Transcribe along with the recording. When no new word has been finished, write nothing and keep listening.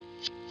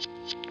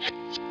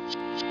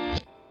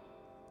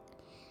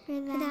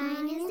For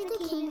thine is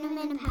the kingdom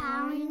and the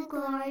power and the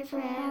glory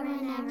forever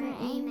and ever.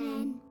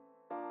 Amen.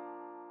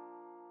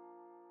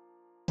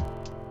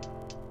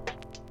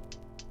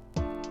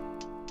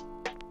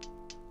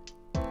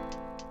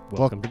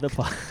 Welcome to the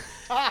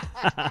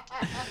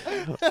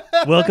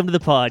Welcome to the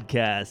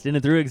podcast. In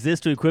and through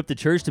exists to equip the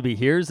church to be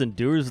hearers and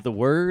doers of the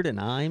word. And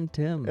I'm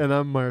Tim. And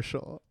I'm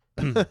Marshall.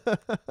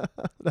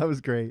 That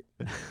was great.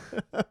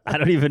 I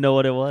don't even know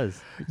what it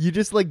was. You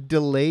just like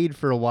delayed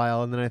for a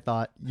while, and then I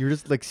thought you're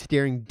just like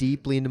staring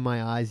deeply into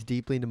my eyes,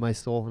 deeply into my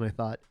soul, and I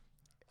thought,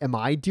 am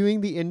I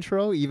doing the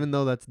intro even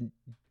though that's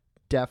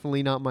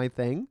definitely not my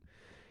thing?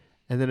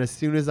 And then as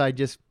soon as I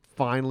just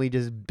finally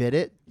just bit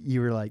it, you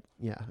were like,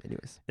 yeah,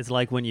 anyways. It's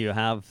like when you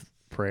have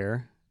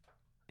prayer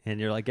and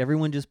you're like,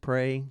 everyone just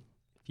pray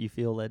if you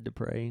feel led to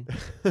pray.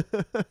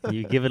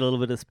 You give it a little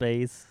bit of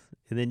space,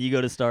 and then you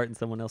go to start and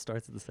someone else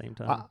starts at the same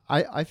time.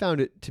 I found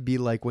it to be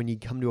like when you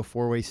come to a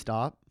four-way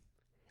stop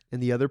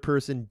and the other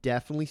person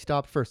definitely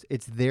stopped first.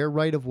 It's their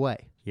right of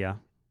way. Yeah.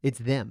 It's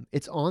them.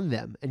 It's on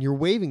them. And you're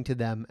waving to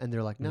them and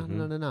they're like, no.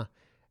 And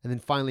then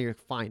finally you're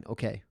like, fine,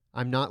 okay.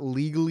 I'm not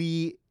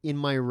legally in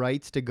my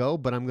rights to go,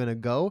 but I'm going to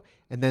go.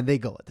 And then they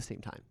go at the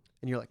same time.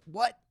 And you're like,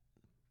 what?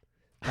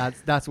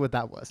 That's what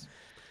that was.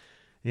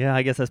 Yeah,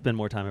 I guess I spend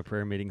more time at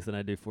prayer meetings than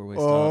I do four-way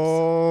stops.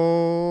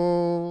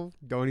 Oh,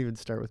 don't even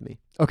start with me.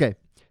 Okay,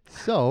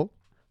 so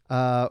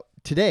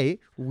today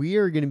we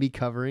are going to be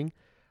covering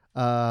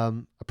a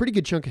pretty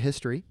good chunk of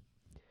history,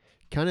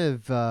 kind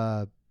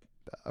of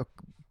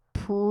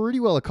pretty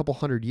well a couple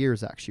hundred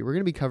years, actually. We're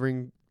going to be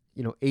covering,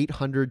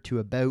 800 to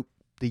about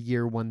the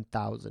year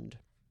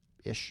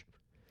 1000-ish.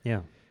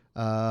 Yeah.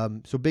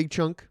 So big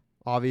chunk,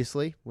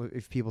 obviously.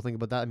 If people think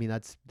about that, I mean,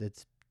 that's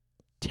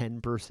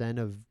 10%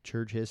 of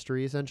church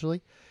history,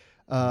 essentially.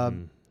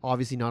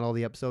 Obviously, not all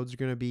the episodes are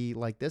going to be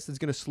like this. It's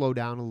going to slow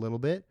down a little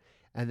bit,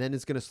 and then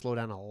it's going to slow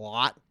down a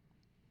lot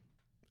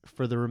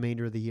for the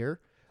remainder of the year,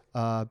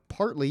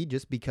 partly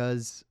just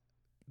because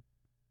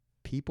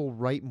people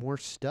write more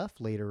stuff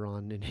later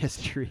on in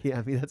history.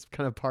 I mean, that's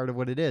kind of part of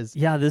what it is.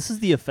 Yeah, this is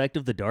the effect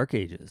of the Dark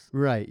Ages.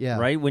 Right, yeah.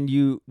 Right? When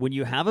you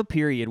have a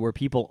period where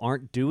people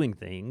aren't doing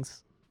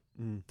things,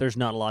 there's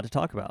not a lot to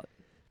talk about.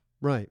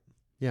 Right,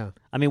 yeah.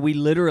 I mean, we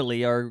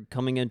literally are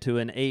coming into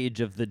an age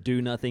of the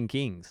do-nothing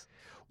kings.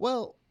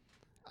 Well,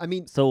 I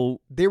mean,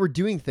 so they were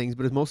doing things,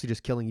 but it's mostly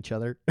just killing each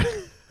other.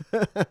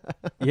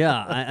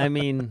 Yeah, I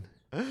mean...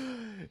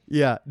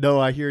 Yeah, no,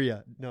 I hear you.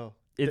 No.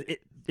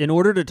 In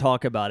order to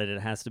talk about it,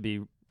 it has to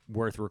be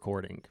worth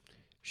recording.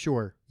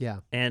 Sure, yeah.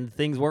 And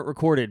things weren't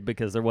recorded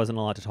because there wasn't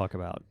a lot to talk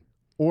about.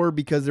 Or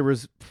because there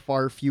was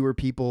far fewer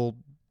people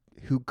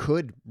who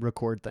could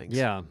record things.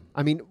 Yeah.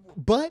 I mean,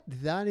 but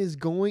there's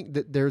going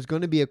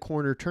to be a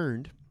corner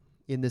turned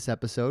in this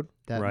episode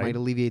that might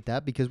alleviate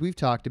that, because we've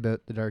talked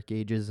about the Dark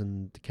Ages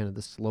and kind of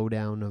the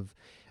slowdown of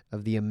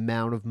the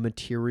amount of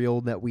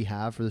material that we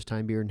have for this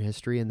time period in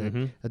history,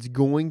 and that's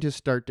going to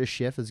start to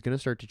shift. It's going to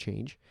start to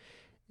change,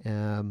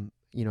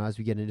 as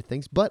we get into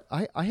things. But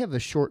I have a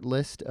short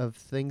list of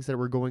things that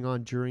were going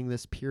on during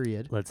this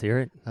period. Let's hear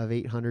it. Of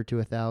 800 to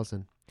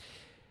 1000.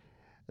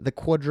 The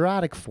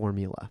quadratic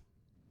formula.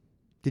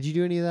 Did you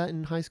do any of that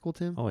in high school,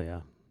 Tim? Oh,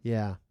 yeah.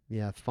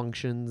 Yeah.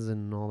 Functions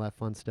and all that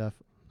fun stuff.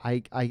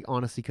 I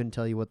honestly couldn't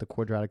tell you what the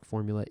quadratic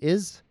formula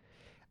is.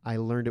 I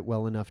learned it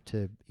well enough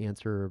to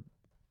answer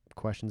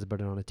questions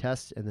about it on a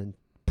test and then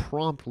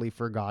promptly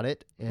forgot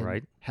it,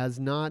 and has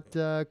not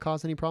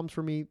caused any problems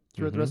for me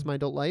throughout the rest of my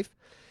adult life.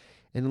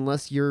 And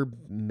unless you're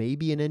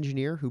maybe an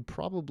engineer who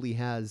probably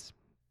has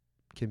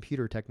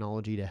computer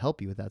technology to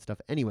help you with that stuff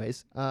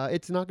anyways,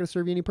 it's not going to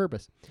serve you any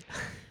purpose.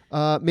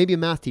 Maybe a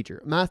math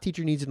teacher. A math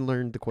teacher needs to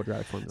learn the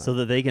quadratic formula. So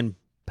that they can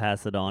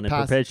pass it on and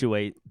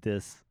perpetuate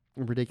this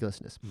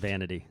ridiculousness.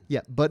 Vanity.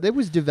 Yeah, but it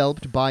was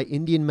developed by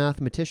Indian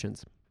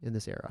mathematicians in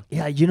this era.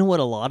 Yeah, you know what?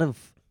 A lot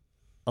of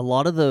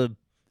the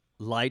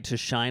light to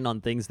shine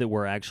on things that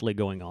were actually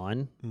going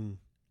on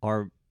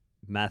are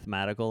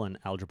mathematical and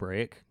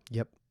algebraic.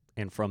 Yep.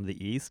 And from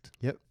the East.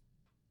 Yep.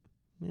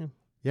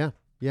 Yeah.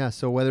 Yeah,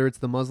 so whether it's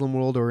the Muslim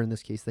world or in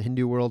this case the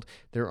Hindu world,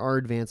 there are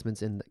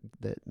advancements in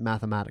the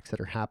mathematics that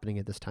are happening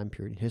at this time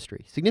period in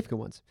history. Significant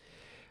ones.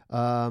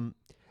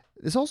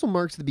 This also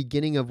marks the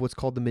beginning of what's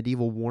called the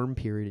medieval warm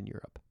period in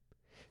Europe.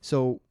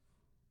 So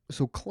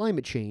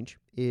climate change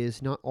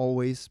is not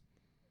always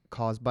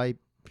caused by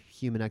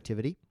human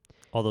activity.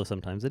 Although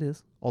sometimes it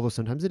is.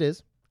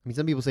 I mean,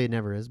 some people say it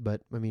never is,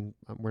 but I mean,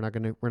 we're not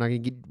gonna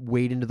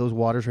wade into those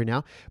waters right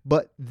now.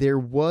 But there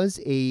was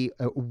a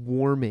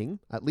warming,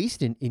 at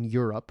least in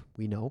Europe,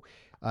 we know,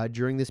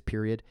 during this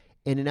period,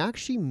 and it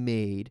actually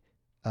made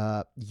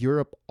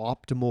Europe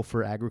optimal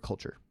for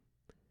agriculture.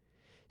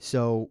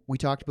 So we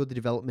talked about the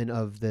development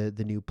of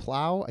the new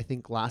plow, I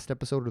think last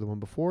episode or the one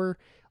before.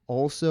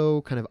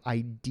 Also, kind of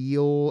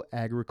ideal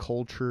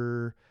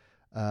agriculture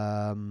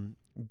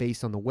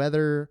based on the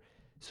weather.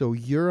 So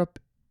Europe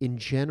in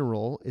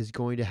general is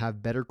going to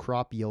have better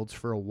crop yields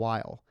for a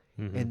while.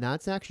 And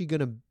that's actually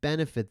going to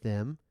benefit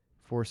them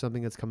for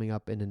something that's coming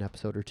up in an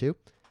episode or two,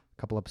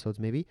 a couple episodes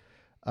maybe.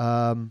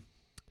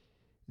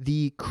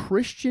 The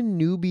Christian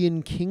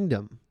Nubian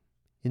kingdom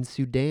in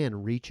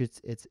Sudan reached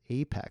its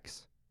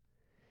apex.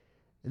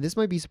 And this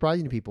might be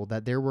surprising to people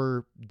that there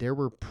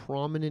were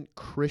prominent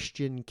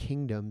Christian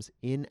kingdoms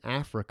in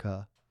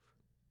Africa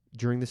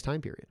during this time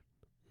period.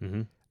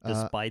 Mm-hmm.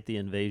 Despite the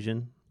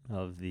invasion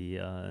of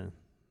the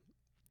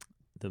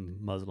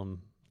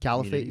Muslim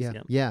Caliphate,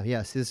 communities,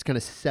 yeah. So this is kind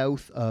of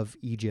south of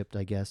Egypt,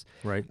 I guess,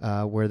 right.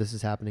 where this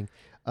is happening.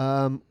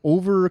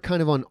 Over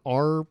kind of on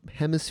our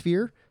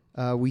hemisphere,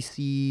 we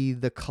see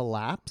the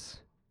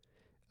collapse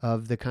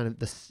of the kind of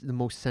the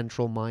most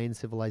central Mayan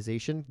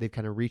civilization. They've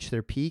kind of reached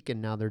their peak and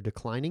now they're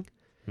declining.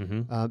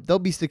 Mm-hmm. They'll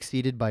be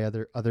succeeded by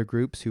other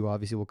groups who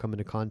obviously will come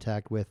into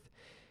contact with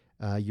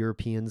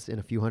Europeans in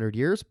a few hundred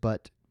years,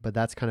 but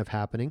that's kind of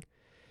happening.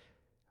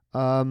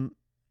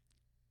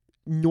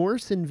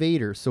 Norse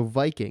invaders, so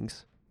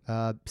Vikings,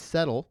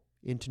 settle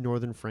into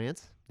northern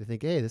France. They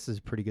think, hey, this is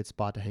a pretty good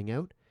spot to hang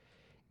out,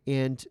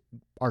 and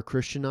are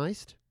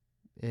Christianized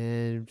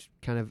and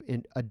kind of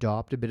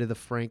adopt a bit of the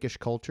Frankish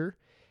culture,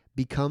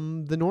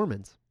 become the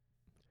Normans.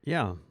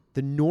 Yeah.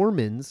 The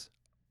Normans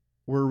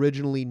were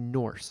originally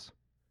Norse.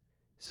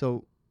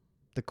 So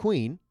the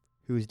queen,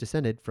 who is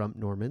descended from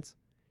Normans,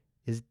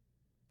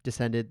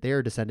 they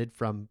are descended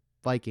from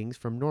Vikings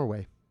from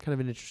Norway. Kind of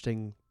an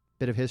interesting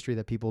bit of history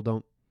that people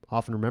don't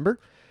often remember.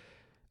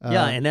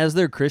 Yeah, and as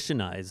they're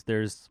Christianized,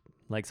 there's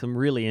like some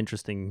really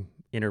interesting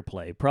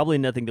interplay. Probably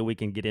nothing that we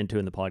can get into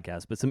in the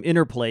podcast, but some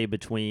interplay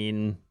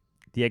between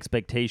the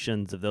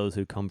expectations of those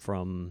who come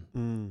from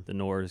the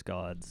Norse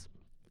gods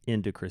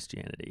into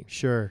Christianity.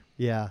 Sure.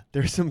 Yeah.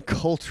 There's some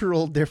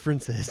cultural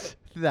differences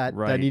that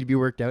Right. need to be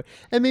worked out.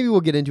 And maybe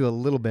we'll get into a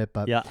little bit,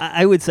 but Yeah,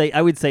 I would say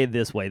it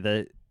this way,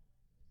 that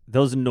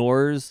those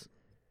Norse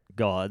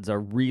gods are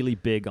really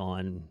big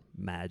on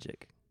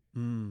magic.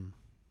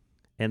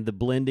 And the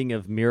blending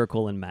of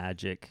miracle and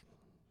magic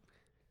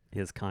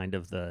is kind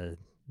of the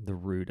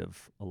root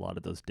of a lot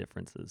of those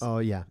differences. Oh,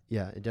 yeah.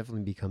 Yeah. It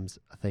definitely becomes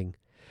a thing.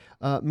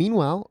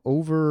 Meanwhile,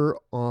 over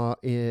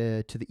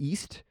to the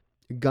east,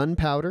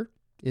 gunpowder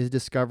is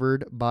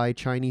discovered by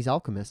Chinese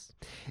alchemists.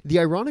 The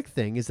ironic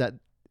thing is that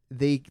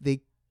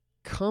they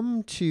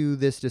come to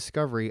this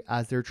discovery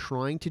as they're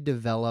trying to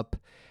develop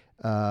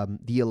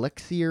the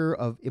elixir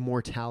of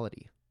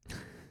immortality.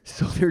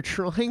 So they're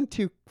trying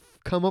to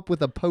come up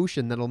with a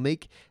potion that'll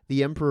make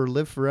the emperor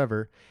live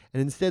forever,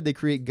 and instead they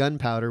create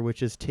gunpowder,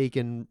 which has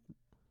taken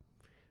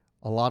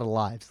a lot of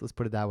lives. Let's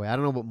put it that way. I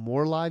don't know about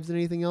more lives than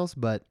anything else,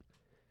 but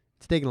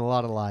it's taken a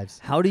lot of lives.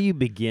 How do you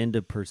begin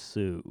to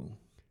pursue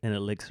an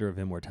elixir of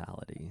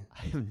immortality?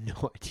 I have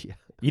no idea.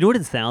 You know what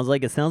it sounds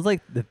like? It sounds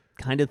like the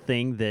kind of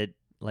thing that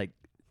like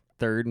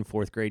 3rd and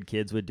 4th grade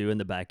kids would do in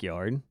the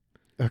backyard.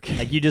 Okay.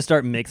 Like you just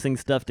start mixing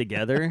stuff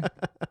together.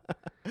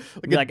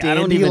 like a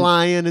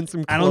dandelion and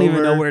some clover. I don't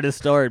even know where to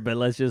start, but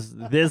let's just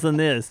this and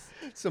this.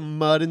 Some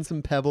mud and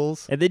some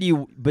pebbles. And then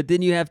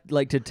you have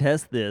like to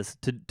test this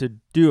to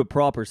do a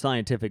proper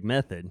scientific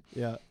method.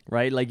 Yeah.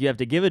 Right? Like you have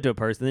to give it to a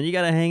person, then you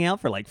got to hang out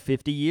for like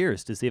 50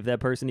 years to see if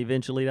that person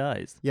eventually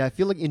dies. Yeah, I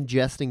feel like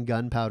ingesting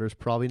gunpowder is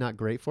probably not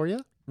great for you.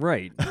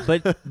 Right.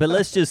 But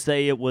let's just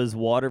say it was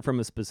water from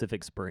a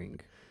specific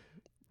spring.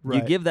 Right.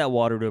 You give that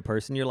water to a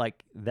person, you're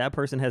like, that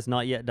person has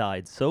not yet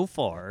died. So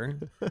far,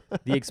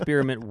 the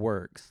experiment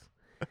works.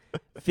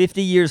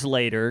 50 years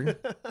later,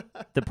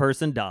 the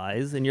person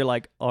dies, and you're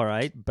like, all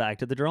right, back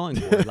to the drawing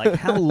board. Like,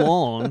 how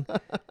long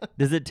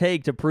does it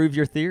take to prove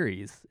your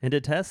theories and to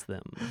test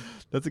them?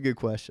 That's a good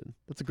question.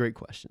 That's a great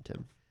question,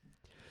 Tim.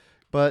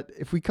 But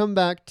if we come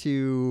back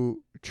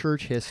to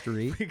church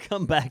history, We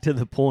come back to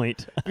the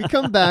point. we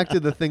come back to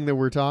the thing that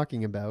we're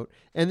talking about,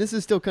 and this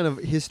is still kind of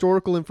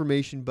historical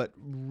information, but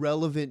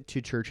relevant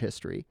to church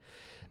history.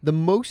 The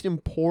most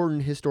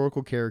important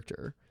historical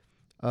character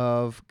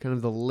of kind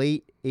of the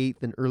late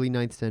 8th and early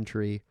 9th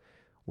century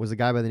was a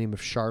guy by the name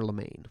of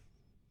Charlemagne.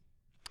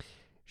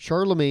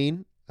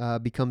 Charlemagne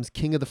becomes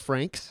king of the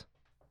Franks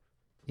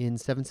in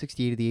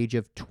 768 at the age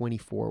of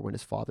 24 when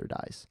his father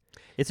dies.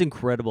 It's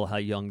incredible how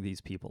young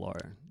these people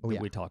are that yeah.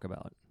 we talk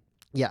about.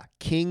 Yeah,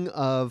 king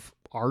of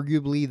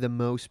arguably the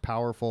most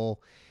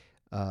powerful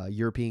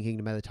European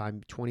kingdom at the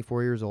time,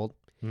 24 years old.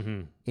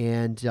 Mm-hmm.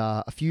 And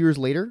a few years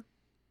later,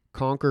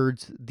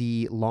 conquered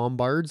the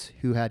Lombards,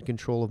 who had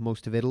control of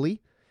most of Italy.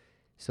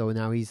 So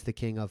now he's the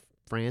king of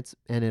France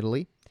and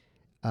Italy.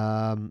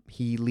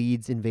 He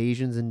leads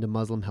invasions into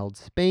Muslim-held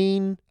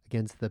Spain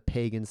against the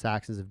pagan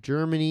Saxons of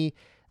Germany,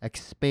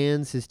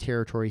 expands his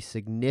territory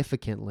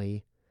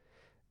significantly,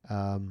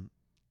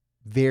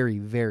 very,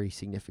 very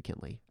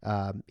significantly.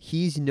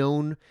 He's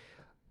known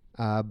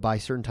by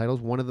certain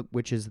titles, one of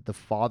which is the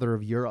Father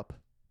of Europe,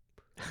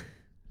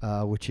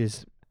 which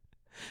is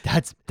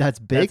that's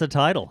big. That's a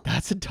title.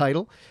 That's a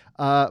title.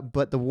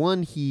 But the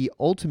one he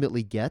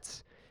ultimately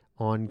gets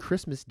on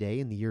Christmas Day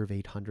in the year of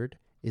 800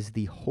 is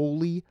the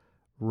Holy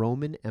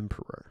Roman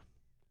Emperor.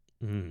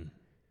 Mm.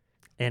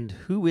 And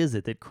who is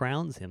it that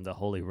crowns him the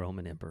Holy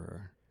Roman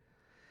Emperor?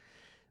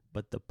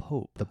 But the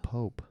Pope. The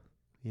Pope.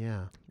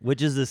 Yeah.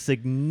 Which is a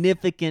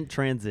significant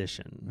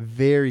transition.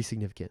 Very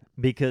significant.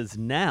 Because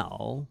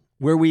now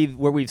where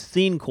we've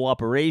seen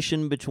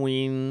cooperation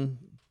between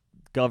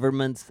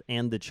governments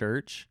and the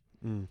church.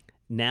 Mm.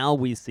 Now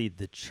we see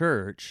the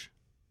church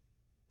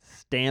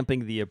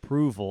stamping the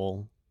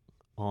approval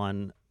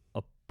on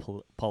a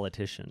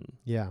politician.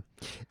 Yeah.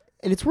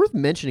 And it's worth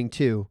mentioning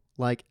too,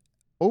 like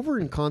over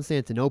in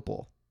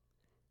Constantinople,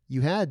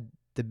 you had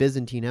the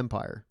Byzantine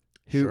Empire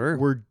who Sure.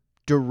 were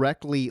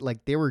directly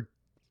like they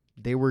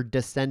were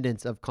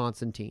descendants of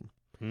Constantine.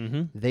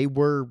 Mm-hmm. They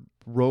were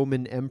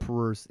Roman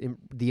emperors.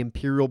 The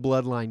imperial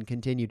bloodline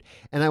continued.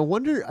 And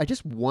I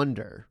just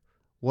wonder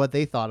what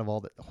they thought of all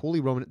the Holy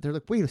Roman. They're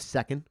like, wait a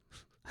second.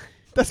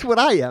 That's what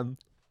I am.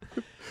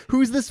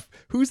 Who's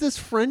this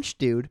French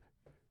dude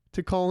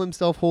to call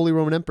himself Holy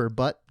Roman Emperor?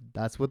 But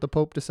that's what the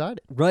Pope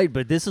decided. Right,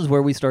 but this is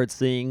where we start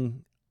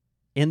seeing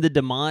in the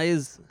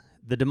demise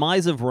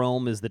of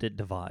Rome is that it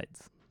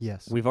divides.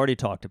 Yes. We've already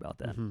talked about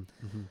that. Mhm,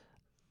 mhm.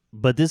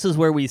 But this is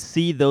where we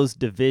see those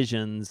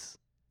divisions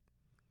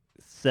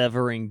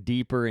severing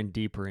deeper and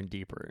deeper and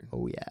deeper,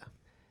 Oh yeah.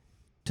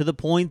 to the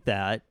point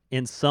that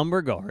in some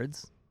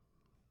regards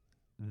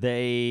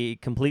they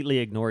completely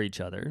ignore each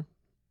other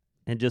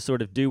and just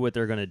sort of do what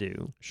they're going to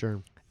do.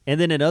 Sure. And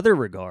then in other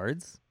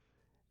regards,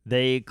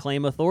 they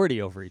claim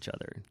authority over each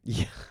other.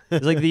 Yeah.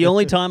 It's like the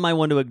only time I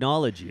want to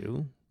acknowledge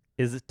you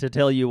is to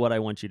tell you what I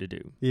want you to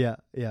do, Yeah.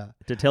 Yeah.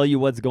 to tell you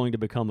what's going to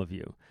become of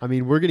you. I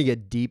mean, we're gonna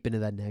get deep into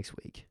that next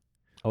week.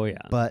 Oh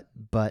yeah. But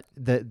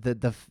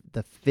the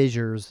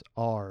fissures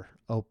are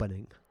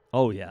opening.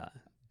 Oh yeah.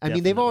 I mean,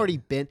 they've Definitely. already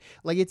been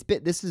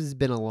this has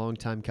been a long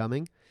time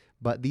coming,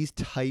 but these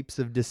types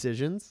of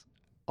decisions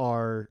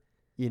are,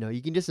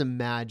 you can just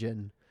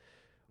imagine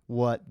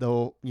what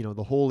the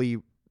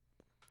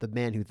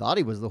man who thought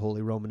he was the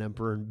Holy Roman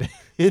Emperor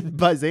in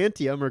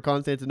Byzantium or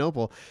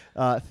Constantinople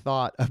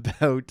thought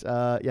about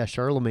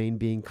Charlemagne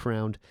being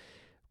crowned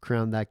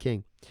that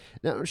king.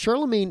 Now,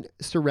 Charlemagne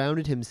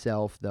surrounded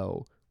himself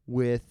though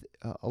with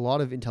a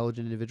lot of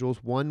intelligent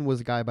individuals. One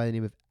was a guy by the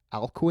name of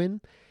Alcuin,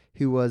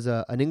 who was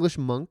an English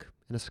monk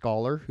and a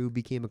scholar who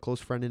became a close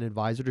friend and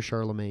advisor to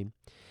Charlemagne.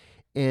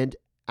 And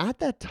at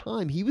that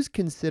time, he was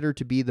considered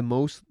to be the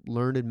most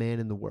learned man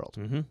in the world.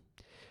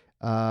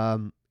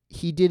 Mm-hmm.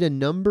 He did a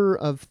number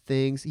of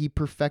things. He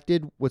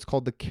perfected what's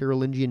called the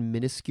Carolingian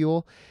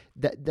minuscule.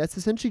 That's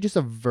essentially just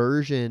a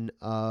version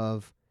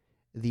of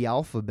the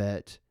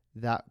alphabet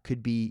that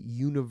could be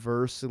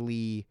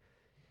universally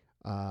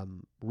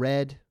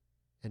read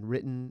and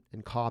written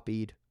and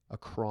copied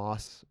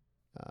across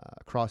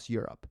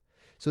Europe.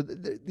 So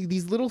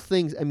these little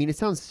things, I mean, it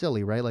sounds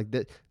silly, right? Like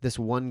this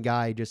one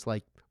guy just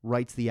like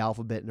writes the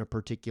alphabet in a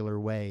particular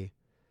way,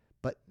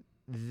 but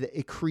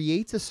it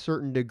creates a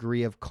certain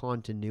degree of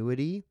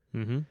continuity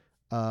Mm-hmm.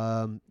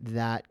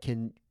 that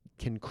can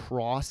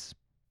cross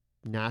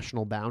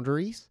national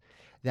boundaries,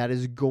 that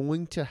is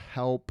going to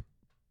help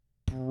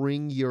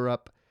bring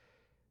Europe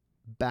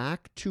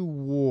back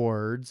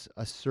towards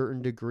a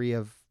certain degree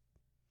of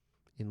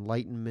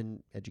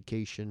enlightenment,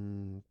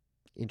 education,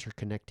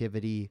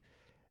 interconnectivity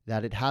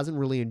that it hasn't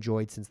really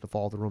enjoyed since the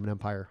fall of the Roman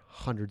Empire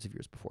hundreds of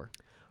years before.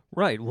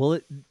 Right. Well,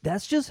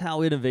 that's just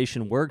how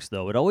innovation works,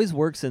 though. It always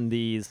works in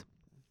these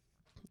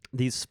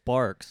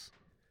sparks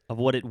of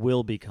what it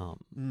will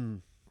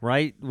become.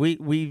 Right?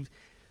 We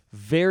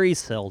very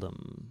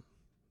seldom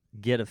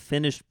get a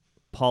finished,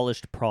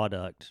 polished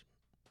product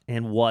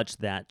and watch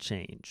that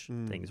change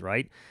things,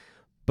 right?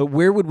 But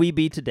where would we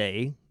be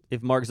today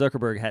if Mark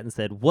Zuckerberg hadn't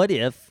said, what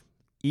if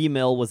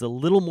email was a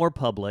little more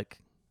public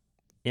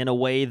in a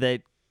way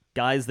that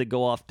guys that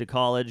go off to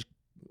college,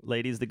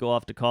 ladies that go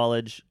off to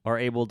college are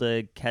able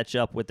to catch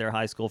up with their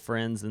high school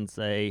friends and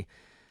say,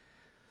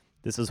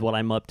 this is what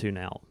I'm up to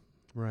now.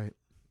 Right.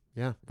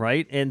 Yeah.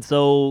 Right? And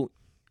so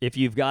if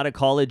you've got a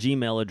college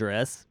email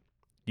address,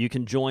 you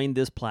can join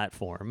this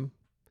platform,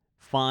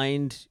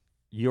 find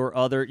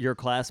your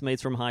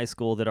classmates from high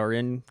school that are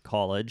in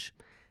college,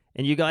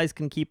 and you guys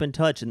can keep in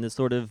touch in this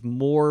sort of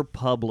more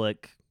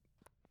public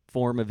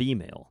form of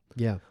email.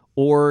 Yeah.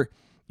 Or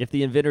if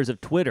the inventors of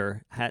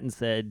Twitter hadn't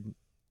said,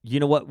 you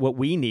know what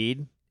we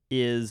need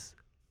is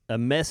a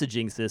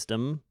messaging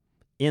system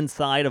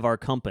inside of our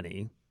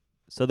company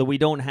so that we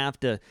don't have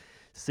to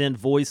send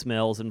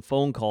voicemails and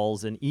phone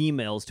calls and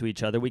emails to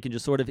each other. We can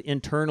just sort of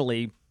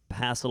internally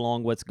pass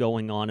along what's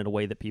going on in a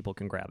way that people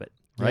can grab it,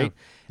 right?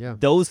 Yeah.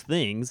 Those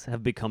things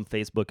have become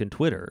Facebook and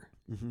Twitter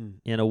Mm-hmm.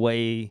 in a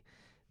way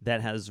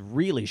that has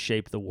really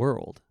shaped the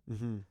world.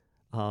 Mm-hmm.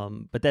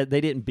 But that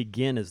they didn't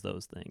begin as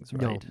those things,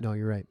 right? No,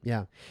 you're right.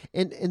 Yeah.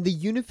 And the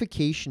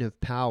unification of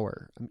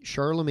power.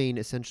 Charlemagne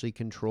essentially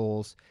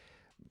controls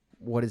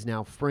what is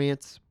now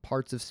France,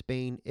 parts of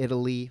Spain,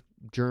 Italy,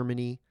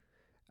 Germany,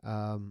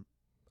 a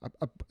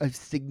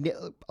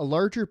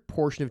larger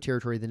portion of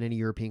territory than any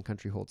European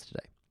country holds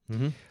today.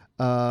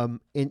 Mm-hmm.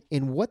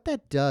 And what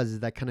that does is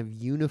that kind of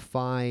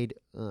unified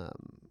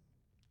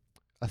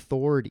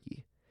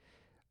authority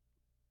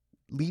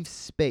leaves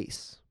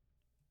space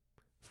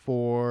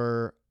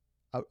for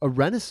a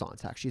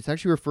renaissance. Actually, it's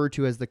actually referred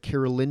to as the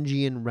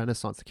Carolingian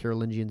Renaissance. The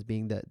Carolingians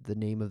being the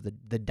name of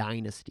the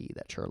dynasty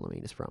that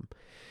Charlemagne is from.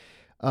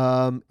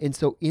 And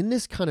so in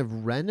this kind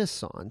of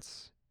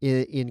renaissance,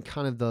 in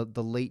kind of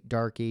the late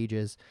Dark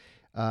Ages,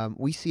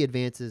 we see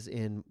advances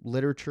in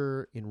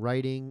literature, in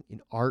writing,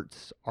 in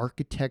arts,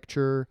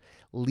 architecture,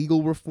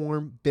 legal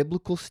reform,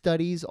 biblical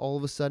studies all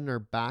of a sudden are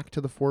back to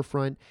the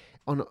forefront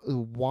on a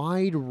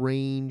wide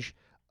range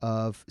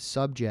of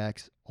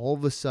subjects. All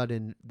of a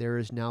sudden, there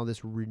is now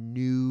this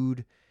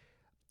renewed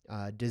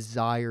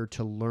desire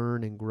to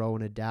learn and grow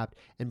and adapt.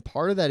 And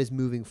part of that is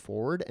moving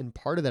forward, and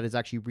part of that is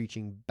actually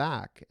reaching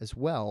back as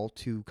well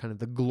to kind of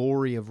the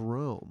glory of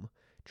Rome,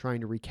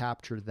 trying to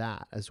recapture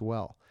that as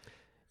well.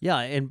 Yeah,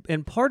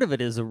 and part of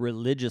it is a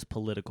religious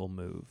political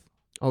move.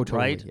 Oh, totally.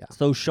 Right? Yeah.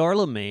 So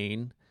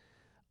Charlemagne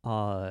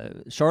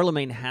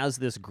has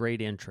this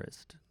great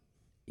interest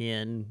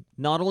in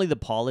not only the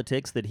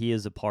politics that he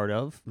is a part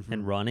of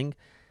and running,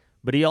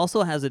 but he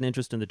also has an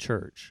interest in the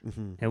church.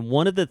 And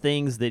one of the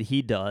things that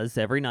he does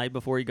every night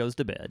before he goes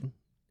to bed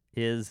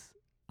is,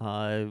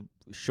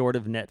 short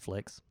of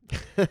Netflix,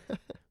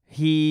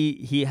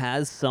 he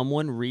has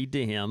someone read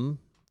to him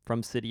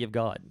from City of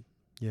God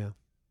Yeah.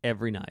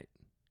 every night.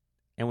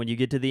 And when you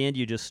get to the end,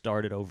 you just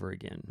start it over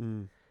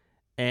again.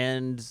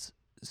 And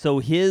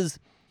so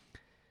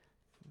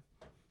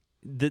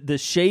the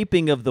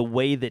shaping of the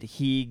way that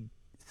he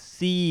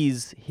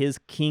sees his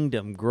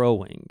kingdom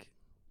growing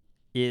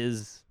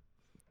is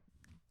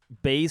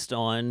based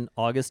on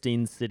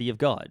Augustine's City of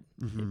God.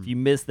 If you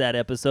missed that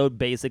episode,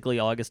 basically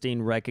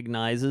Augustine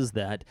recognizes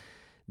that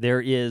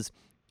there is,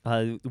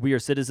 we are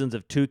citizens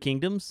of two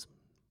kingdoms,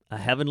 a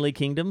heavenly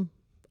kingdom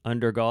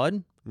under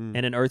God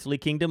and an earthly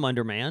kingdom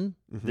under man.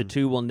 The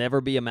two will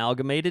never be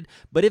amalgamated,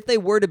 but if they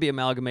were to be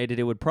amalgamated,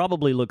 it would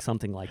probably look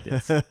something like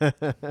this.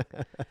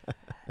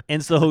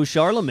 And so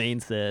Charlemagne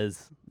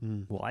says,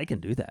 well, I can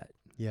do that.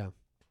 Yeah.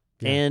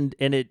 And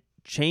it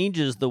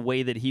changes the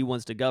way that he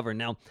wants to govern.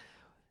 Now,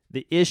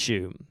 the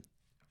issue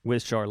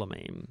with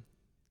Charlemagne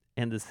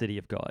and the City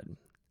of God,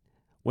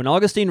 when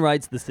Augustine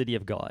writes the City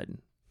of God,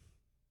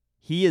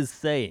 he is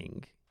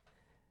saying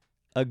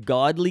a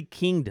godly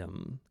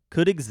kingdom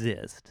could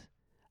exist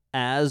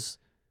as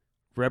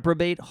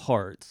reprobate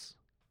hearts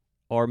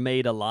are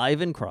made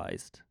alive in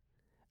Christ,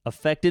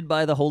 affected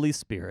by the Holy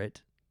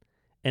Spirit,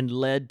 and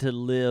led to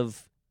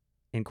live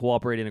and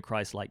cooperate in a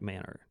Christ-like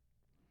manner.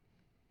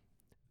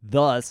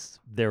 Thus,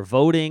 their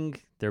voting,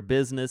 their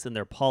business, and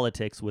their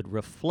politics would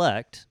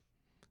reflect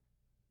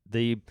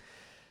the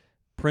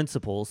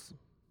principles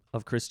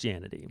of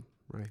Christianity.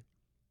 Right.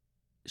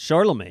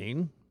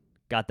 Charlemagne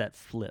got that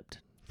flipped.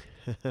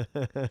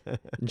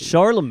 And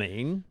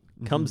Charlemagne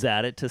comes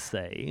at it to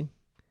say,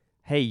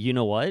 hey, you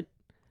know what?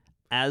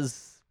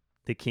 As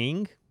the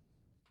king,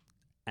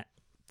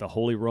 the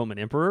Holy Roman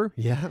Emperor,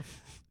 Yeah.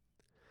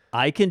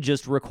 I can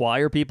just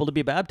require people to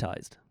be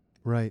baptized.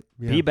 Right.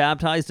 Yeah. Be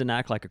baptized and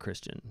act like a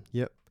Christian.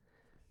 Yep.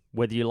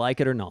 Whether you like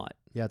it or not.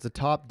 Yeah, it's a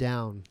top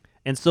down.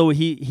 And so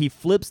he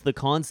flips the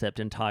concept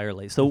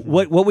entirely. So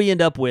what we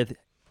end up with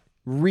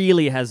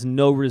really has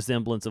no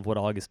resemblance of what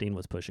Augustine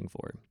was pushing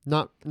for.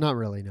 Not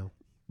really, no.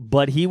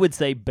 But he would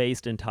say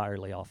based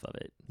entirely off of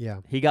it.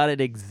 Yeah. He got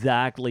it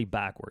exactly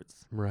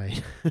backwards.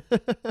 Right.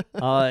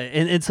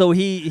 And so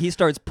he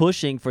starts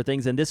pushing for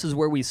things, and this is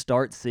where we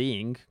start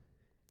seeing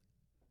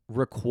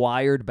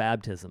required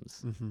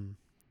baptisms.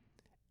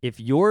 If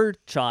your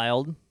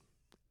child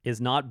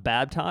is not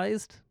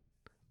baptized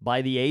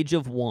by the age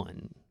of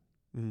 1,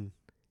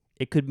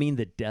 it could mean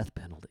the death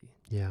penalty.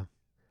 Yeah.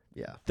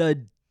 Yeah.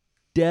 The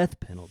death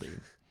penalty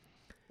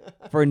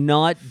for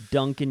not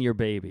dunking your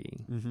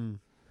baby.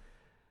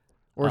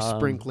 Or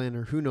sprinkling,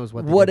 or who knows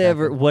what. they did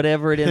Whatever back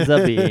whatever it ends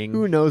up being.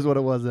 Who knows what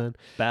it was then?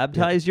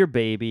 Baptize your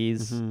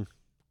babies,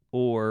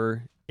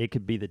 or it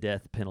could be the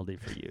death penalty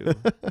for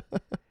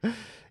you.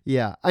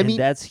 Yeah. I And mean,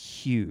 that's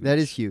huge. that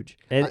is huge.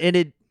 And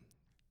it,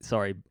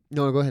 sorry,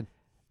 No, go ahead.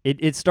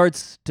 it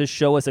starts to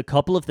show us a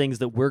couple of things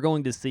that we're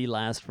going to see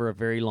last for a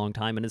very long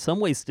time, and in some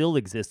ways still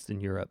exists in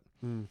Europe,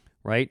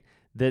 right?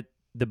 That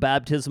the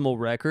baptismal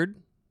record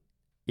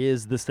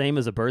is the same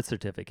as a birth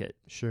certificate,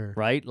 Sure.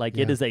 right? Like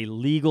Yeah. it is a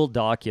legal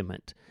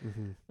document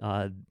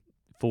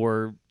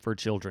for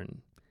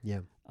children.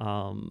 Yeah.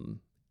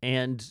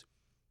 And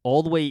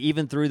all the way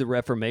even through the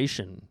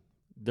Reformation,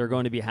 they're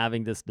going to be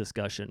having this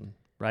discussion,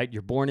 right?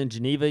 You're born in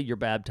Geneva, you're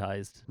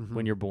baptized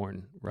when you're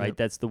born, right? Yep.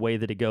 That's the way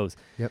that it goes.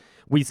 Yep.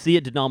 We see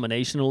it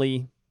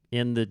denominationally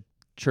in the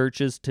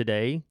churches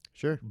today,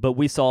 Sure. but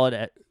we saw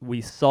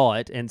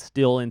it and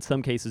still in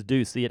some cases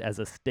do see it as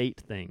a state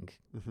thing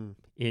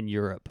in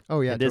Europe.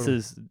 Oh, yeah, And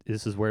totally.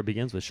 this is where it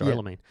begins with Yeah.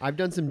 Charlemagne. I've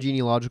done some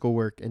genealogical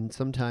work, and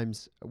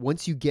sometimes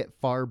once you get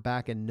far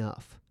back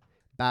enough,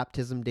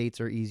 baptism dates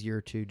are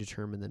easier to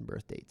determine than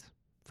birth dates,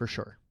 for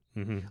sure.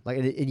 Like,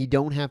 and you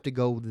don't have to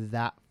go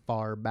that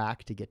far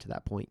back to get to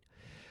that point.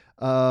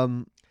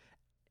 Sorry.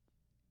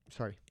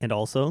 And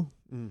also,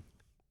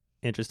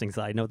 interesting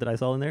side note that I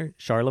saw in there,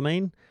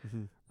 Charlemagne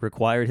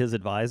required his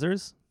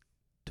advisors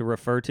to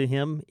refer to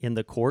him in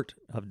the court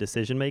of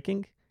decision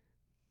making,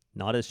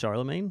 not as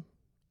Charlemagne,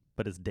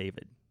 but as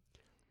David.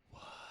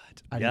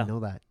 I Yeah. didn't know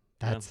that.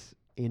 That's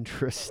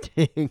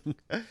interesting.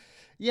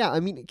 Yeah, I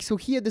mean, so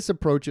he had this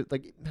approach of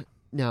like,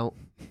 now,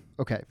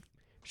 okay,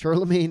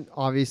 Charlemagne.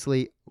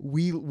 Obviously,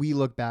 we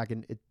look back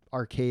and it's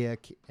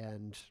archaic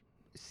and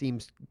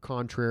seems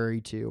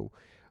contrary to,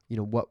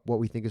 what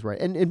we think is right,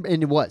 and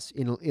it was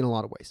in a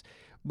lot of ways,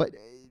 but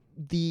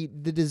the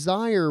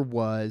desire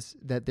was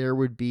that there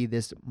would be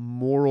this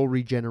moral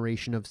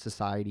regeneration of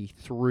society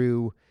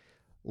through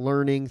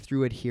learning,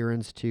 through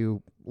adherence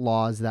to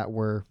laws that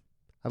were,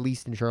 at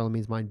least in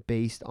Charlemagne's mind,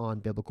 based on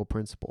biblical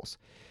principles.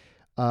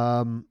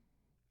 And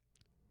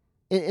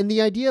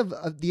the idea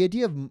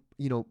of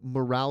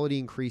morality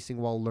increasing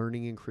while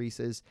learning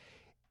increases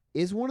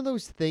is one of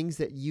those things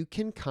that you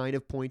can kind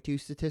of point to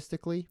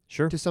statistically,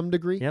 Sure. to some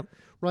degree. Yep.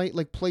 Right?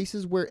 Like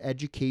places where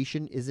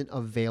education isn't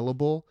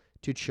available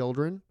to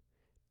children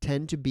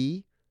tend to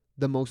be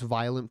the most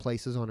violent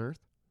places on earth.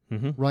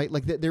 Mm-hmm. Right?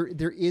 Like there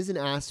is an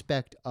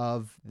aspect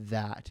of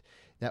that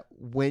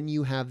when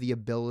you have the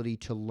ability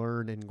to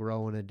learn and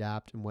grow and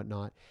adapt and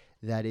whatnot,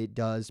 that it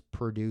does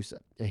produce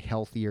a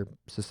healthier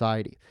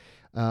society.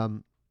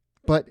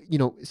 But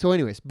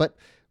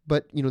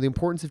the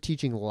importance of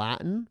teaching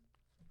Latin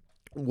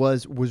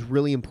was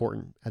really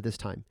important at this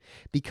time,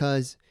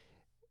 because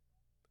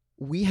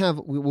we have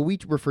what we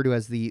refer to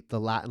as the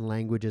Latin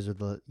languages, or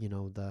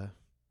the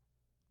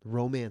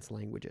Romance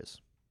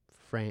languages,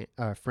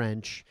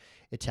 French,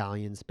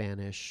 Italian,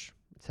 Spanish,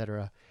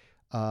 etc.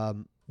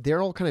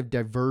 They're all kind of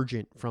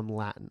divergent from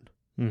Latin.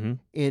 Mm-hmm.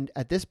 And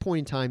at this point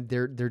in time,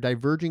 they're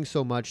diverging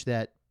so much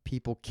that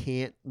people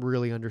can't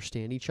really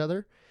understand each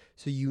other.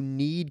 So you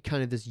need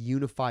kind of this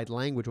unified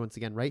language once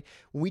again, right?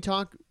 When we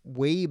talk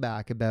way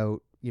back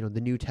about,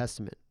 the New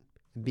Testament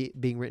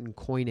being written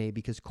Koine,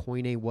 because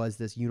Koine was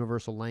this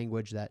universal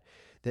language that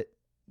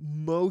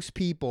most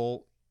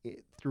people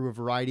through a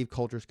variety of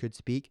cultures could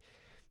speak.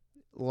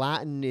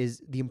 Latin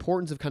is the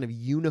importance of kind of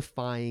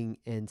unifying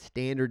and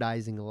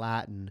standardizing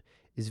Latin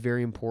is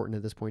very important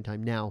at this point in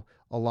time. Now,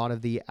 a lot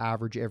of the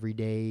average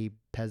everyday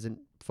peasant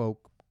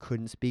folk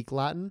couldn't speak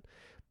Latin,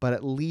 but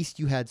at least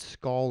you had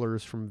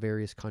scholars from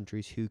various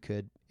countries who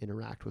could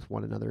interact with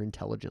one another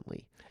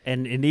intelligently.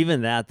 And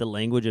even that, the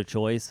language of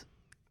choice,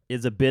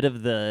 is a bit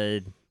of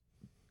the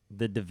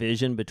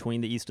division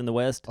between the East and the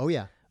West. Oh,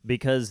 yeah.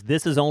 Because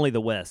this is only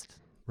the West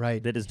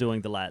Right. that is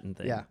doing the Latin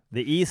thing. Yeah.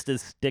 The East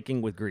is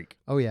sticking with Greek.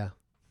 Oh, yeah.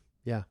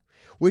 Yeah.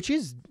 Which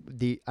is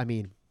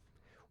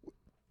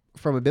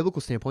from a biblical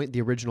standpoint,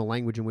 the original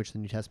language in which the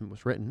New Testament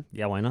was written.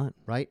 Yeah, why not?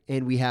 Right.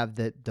 And we have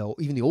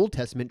even the Old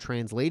Testament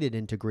translated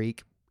into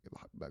Greek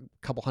a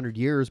couple hundred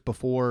years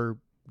before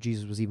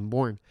Jesus was even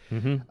born.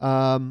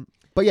 Mm-hmm.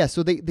 But yeah,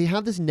 so they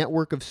have this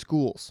network of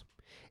schools.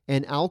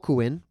 And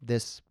Alcuin,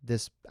 this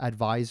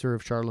advisor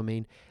of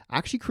Charlemagne,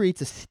 actually creates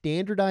a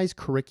standardized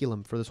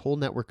curriculum for this whole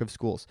network of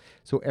schools.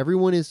 So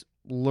everyone is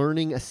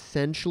learning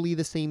essentially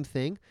the same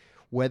thing,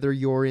 whether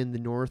you're in the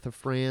north of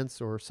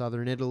France or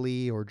southern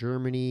Italy or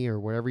Germany or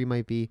wherever you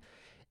might be,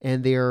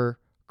 and they're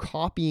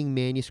copying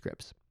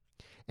manuscripts.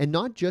 And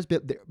not just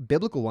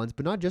biblical ones,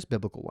 but not just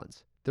biblical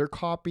ones. They're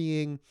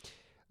copying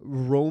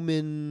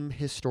Roman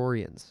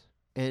historians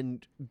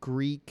and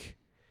Greek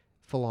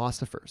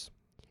philosophers.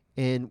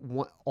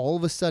 And all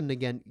of a sudden,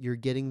 again, you're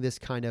getting this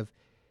kind of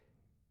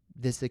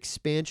this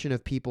expansion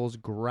of people's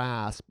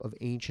grasp of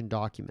ancient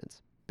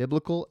documents,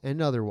 biblical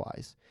and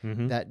otherwise,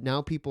 Mm-hmm. that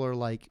now people are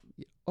like,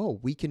 oh,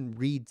 we can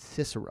read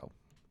Cicero.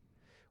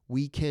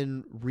 We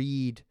can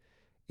read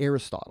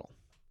Aristotle.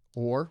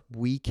 Or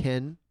we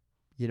can,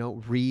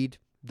 read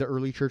the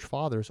early church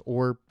fathers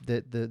or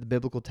the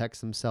biblical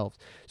texts themselves.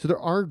 So there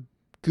are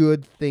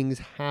good things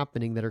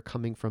happening that are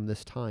coming from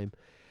this time.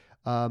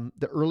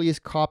 The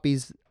earliest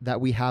copies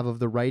that we have of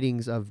the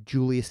writings of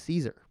Julius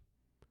Caesar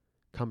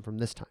come from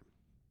this time.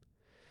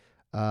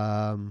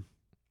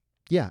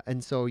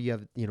 And so you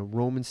have,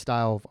 Roman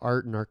style of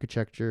art and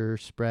architecture,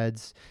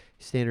 spreads,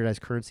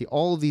 standardized currency,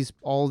 all of these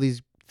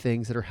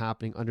things that are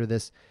happening under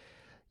this,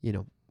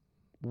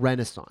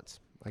 Renaissance,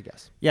 I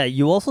guess. Yeah,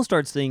 you also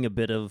start seeing a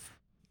bit of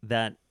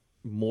that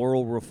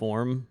moral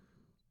reform,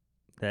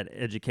 that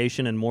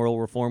education and moral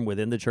reform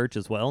within the church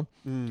as well.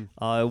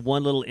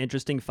 One little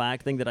interesting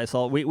fact thing that I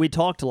saw, we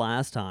talked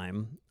last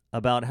time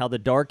about how the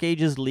Dark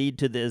Ages lead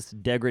to this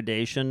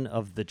degradation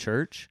of the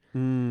church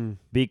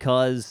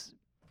because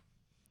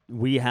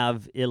we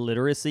have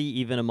illiteracy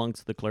even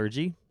amongst the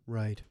clergy.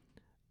 Right.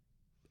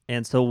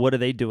 And so what are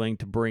they doing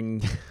to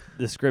bring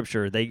the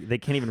scripture? They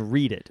can't even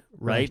read it,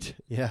 right?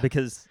 Yeah.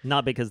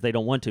 Not because they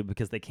don't want to,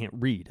 because they can't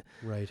read.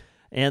 Right.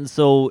 And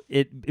so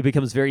it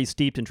becomes very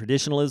steeped in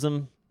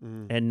traditionalism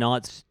and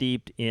not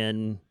steeped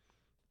in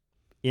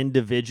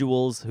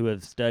individuals who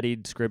have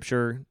studied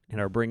scripture and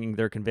are bringing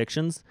their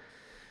convictions.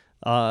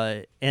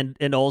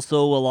 And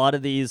also a lot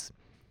of these,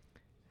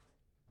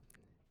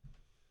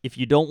 if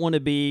you don't want to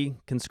be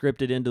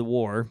conscripted into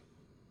war,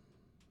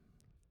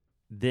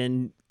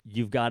 then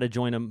you've got to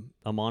join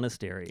a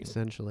monastery.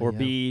 Essentially. Or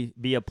yeah.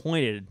 be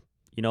appointed.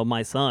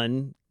 My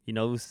son,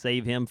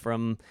 save him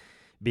from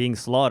being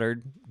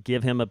slaughtered,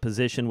 give him a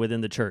position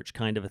within the church,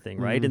 kind of a thing,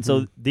 right? And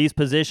so these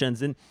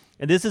positions, and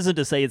And this isn't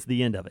to say it's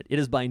the end of it. It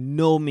is by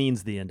no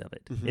means the end of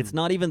it. Mhm. It's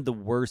not even the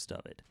worst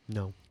of it,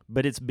 No.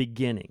 but it's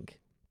beginning.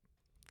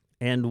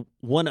 And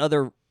one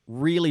other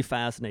really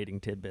fascinating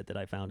tidbit that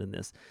I found in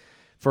this,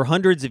 for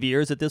hundreds of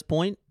years at this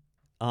point,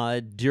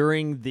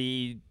 during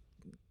the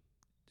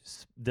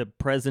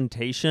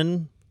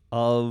presentation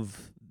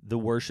of the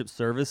worship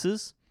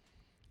services,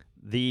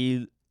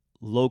 the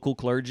local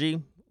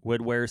clergy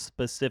would wear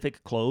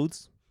specific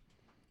clothes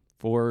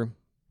for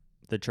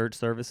the church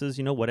services,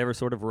 whatever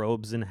sort of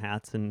robes and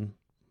hats and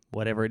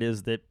whatever it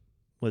is that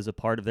was a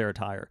part of their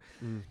attire.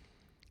 Mm.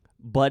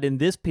 But in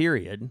this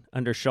period,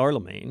 under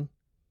Charlemagne,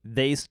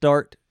 they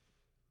start,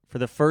 for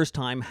the first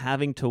time,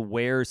 having to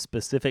wear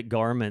specific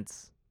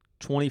garments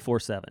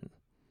 24/7.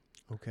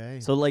 Okay.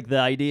 So, like the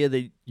idea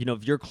that,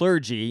 if you're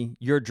clergy,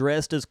 you're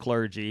dressed as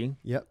clergy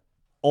Yep.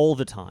 all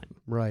the time.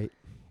 Right.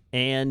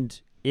 And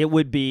it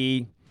would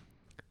be,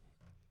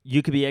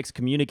 you could be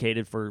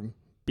excommunicated for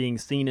being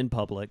seen in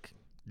public,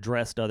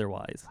 dressed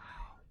otherwise.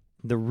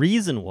 The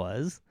reason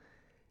was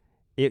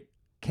it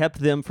kept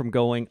them from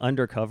going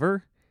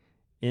undercover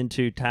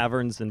into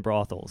taverns and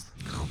brothels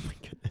Oh my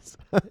goodness.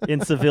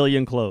 in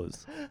civilian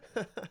clothes,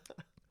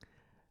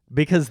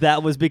 because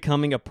that was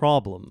becoming a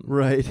problem.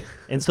 Right.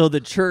 And so the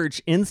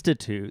church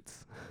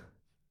institutes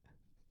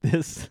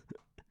this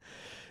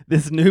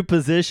new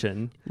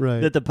position Right.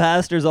 that the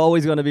pastor's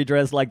always going to be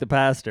dressed like the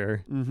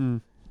pastor, Mm-hmm.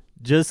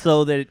 just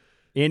so that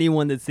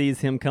anyone that sees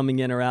him coming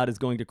in or out is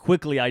going to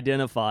quickly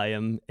identify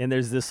him. And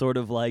there's this sort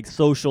of like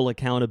social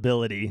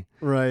accountability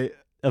Right.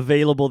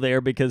 available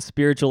there, because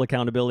spiritual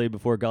accountability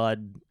before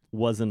God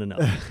wasn't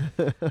enough.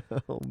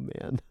 Oh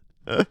man.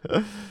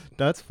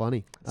 That's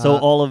funny. So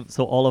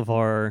all of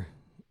our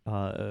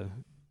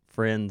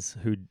friends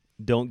who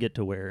don't get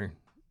to wear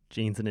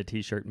jeans and a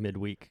t-shirt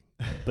midweek,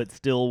 but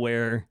still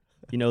wear,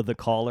 the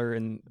collar,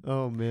 and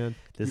Oh man.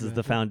 this You is the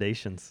imagine?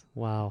 foundations.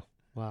 Wow.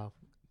 Wow.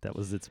 That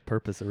was its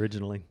purpose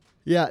originally.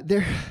 Yeah,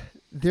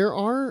 there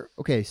are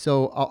okay.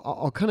 So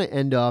I'll kind of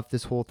end off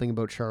this whole thing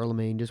about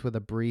Charlemagne just with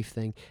a brief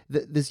thing.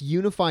 This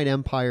unified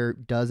empire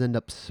does end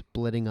up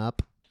splitting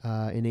up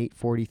in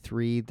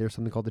 843. There's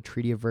something called the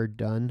Treaty of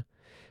Verdun.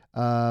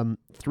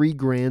 3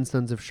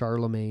 grandsons of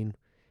Charlemagne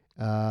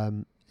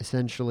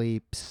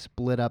essentially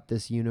split up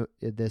this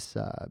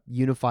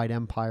unified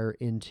empire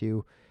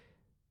into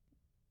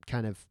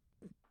kind of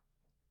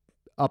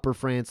Upper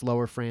France,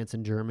 Lower France,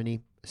 and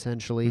Germany.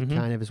 Essentially, Mhm.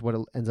 kind of is what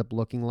it enougs up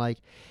looking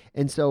like.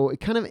 And so it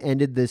kind of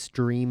ended this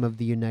dream of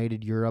the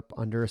united Europe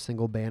under a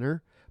single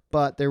banner.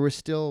 But there was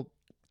still,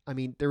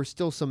 there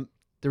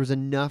was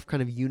enough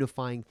kind of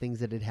unifying things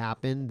that had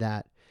happened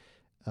that,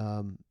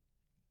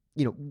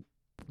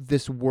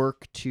 this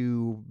work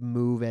to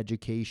move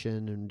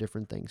education and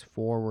different things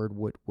forward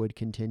would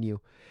continue.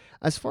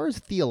 As far as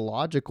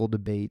theological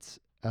debates,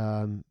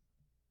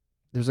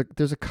 there's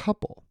a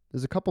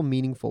couple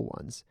meaningful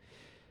ones.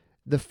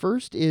 The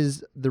first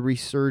is the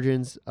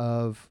resurgence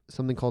of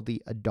something called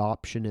the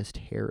adoptionist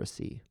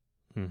heresy.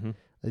 Mm-hmm.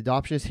 The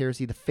adoptionist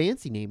heresy, the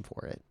fancy name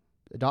for it.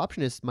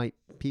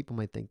 People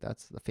might think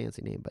that's the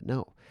fancy name, but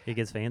no. It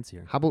gets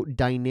fancier. How about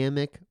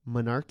dynamic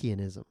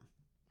monarchianism?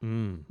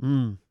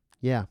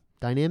 Yeah,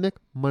 dynamic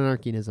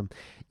monarchianism.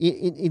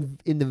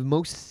 In the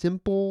most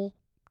simple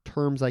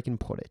terms I can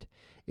put it,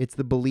 it's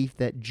the belief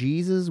that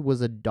Jesus was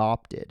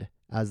adopted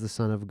as the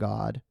Son of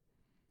God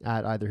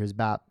at either his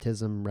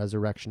baptism,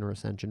 resurrection, or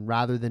ascension,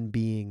 rather than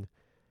being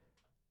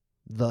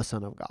the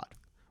Son of God.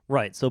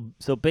 Right. So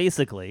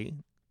basically,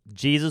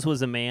 Jesus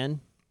was a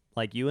man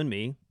like you and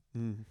me,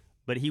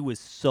 but he was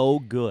so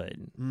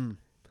good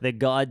that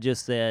God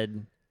just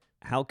said,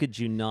 how could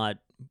you not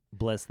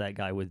bless that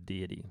guy with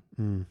deity?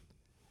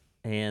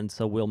 And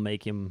so we'll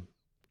make him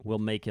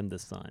the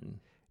Son.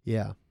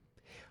 Yeah.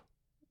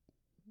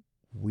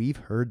 We've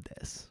heard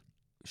this.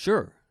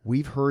 Sure.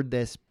 We've heard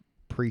this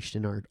preached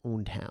in our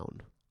own town.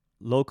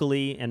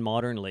 Locally and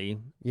modernly,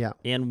 Yeah.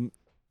 and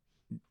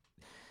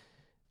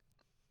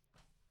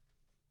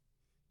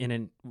in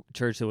a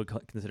church that would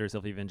consider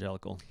itself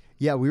evangelical.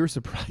 Yeah, we were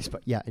surprised,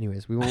 but yeah.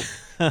 Anyways, we won't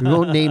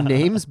name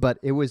names, but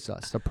it was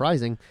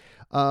surprising.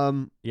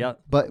 Yeah.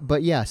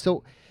 But yeah.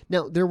 So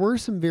now there were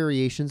some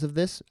variations of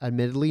this.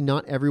 Admittedly,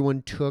 not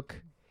everyone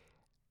took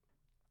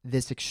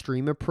this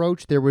extreme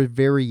approach. There were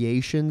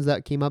variations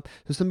that came up.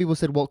 So some people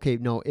said, well, okay,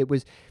 no, it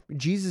was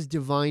Jesus'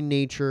 divine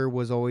nature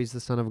was always the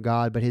Son of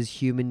God, but his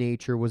human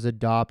nature was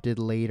adopted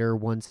later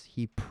once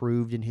he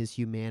proved in his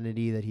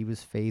humanity that he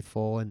was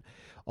faithful, and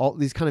all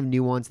these kind of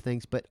nuanced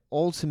things. But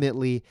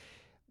ultimately,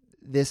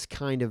 this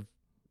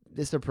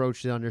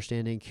approach to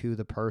understanding who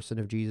the person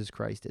of Jesus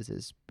Christ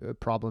is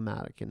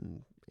problematic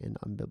and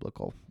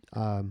unbiblical.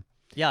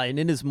 Yeah, and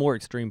in his more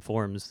extreme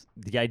forms,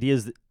 the idea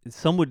is that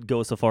some would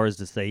go so far as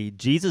to say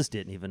Jesus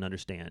didn't even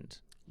understand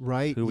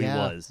Right. who he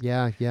was.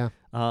 Yeah.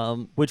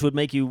 Which would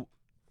make you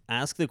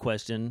ask the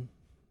question,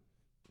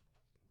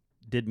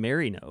 did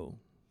Mary know?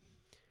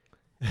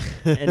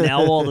 And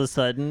now all of a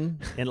sudden,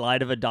 in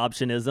light of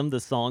adoptionism,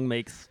 the song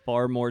makes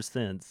far more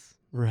sense.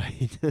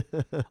 Right.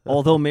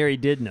 Although Mary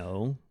did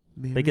know,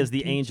 Mary, because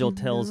the did angel you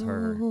tells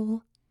her.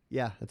 know?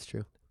 Yeah, that's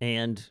true.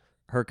 And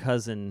her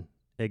cousin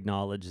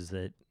acknowledges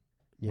it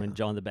Yeah. when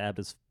John the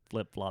Baptist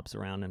flip-flops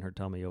around in her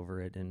tummy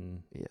over it,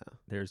 and Yeah.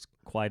 there's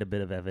quite a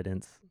bit of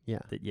evidence Yeah.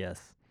 that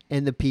yes.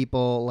 And the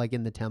people like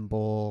in the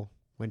temple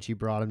when she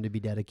brought him to be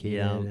dedicated.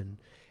 Yeah. And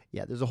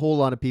yeah, there's a whole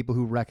lot of people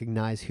who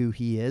recognize who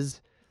he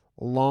is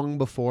long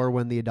before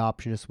when the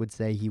adoptionists would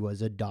say he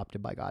was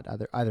adopted by God.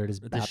 Either at his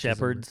The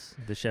baptism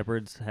or-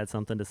 shepherds had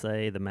something to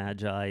say. The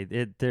Magi.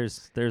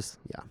 There's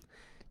Yeah.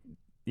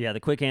 yeah. The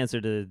quick answer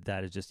to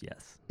that is just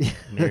yes.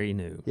 Mary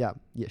knew. Yeah,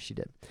 yes, she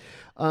did.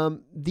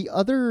 The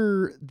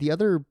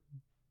other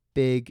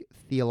big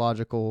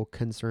theological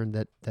concern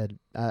that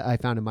I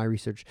found in my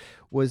research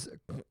was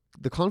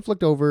the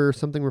conflict over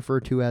something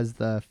referred to as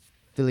the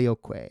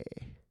filioque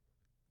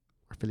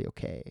or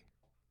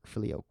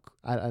filioque.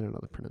 I don't know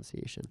the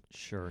pronunciation.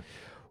 Sure.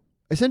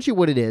 Essentially,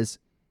 what it is,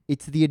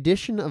 it's the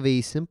addition of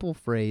a simple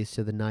phrase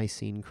to the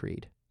Nicene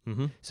Creed.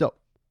 Mm-hmm. So,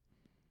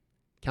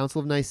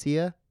 Council of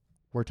Nicaea,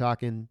 we're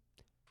talking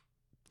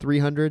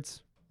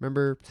 300s.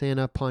 Remember,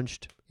 Santa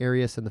punched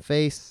Arius in the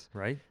face.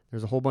 Right.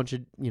 There's a whole bunch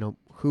of,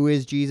 who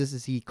is Jesus?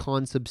 Is he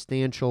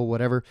consubstantial?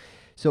 Whatever.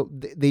 So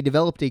they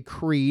developed a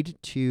creed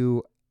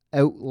to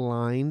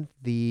outline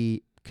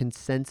the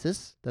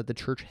consensus that the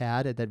church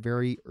had at that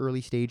very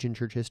early stage in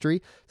church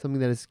history,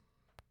 something that is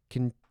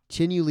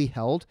continually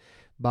held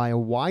by a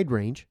wide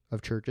range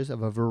of churches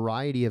of a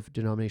variety of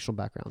denominational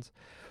backgrounds.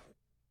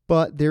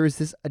 But there is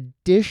this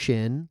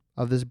addition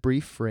of this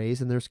brief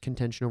phrase, and there's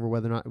contention over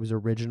whether or not it was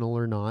original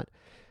or not.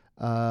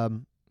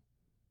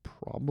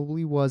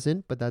 Probably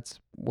wasn't, but that's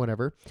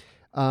whatever.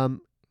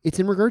 It's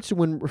in regards to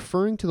when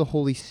referring to the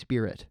Holy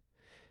Spirit.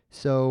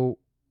 So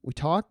we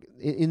talk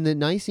in the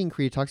Nicene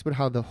Creed, it talks about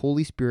how the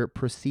Holy Spirit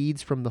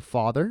proceeds from the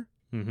Father.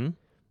 Mm-hmm.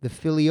 The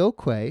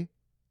filioque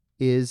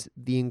is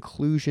the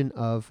inclusion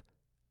of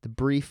the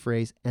brief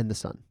phrase and the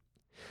Son,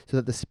 so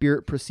that the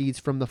Spirit proceeds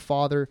from the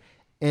Father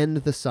and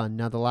the Son.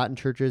 Now, the Latin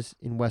churches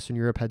in Western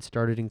Europe had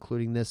started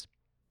including this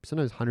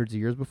sometimes hundreds of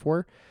years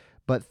before,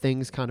 but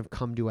things kind of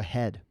come to a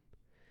head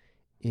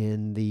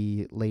in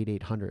the late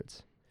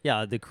 800s.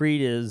 Yeah, the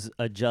creed is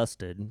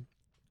adjusted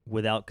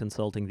without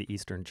consulting the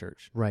Eastern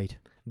Church. Right.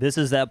 This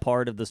is that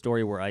part of the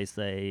story where I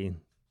say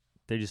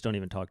they just don't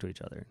even talk to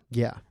each other,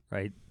 Yeah.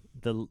 right?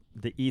 The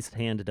East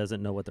hand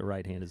doesn't know what the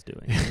right hand is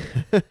doing.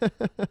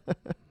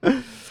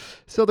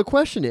 So the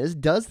question is,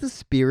 does the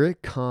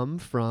Spirit come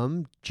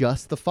from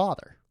just the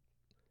Father?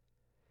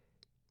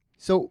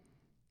 So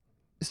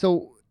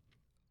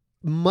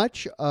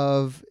much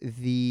of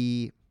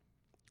the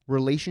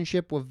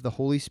relationship of the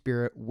Holy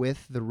Spirit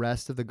with the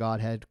rest of the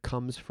Godhead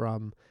comes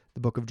from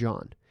the book of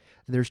John.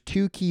 And there's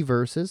two key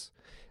verses,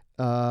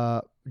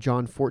 John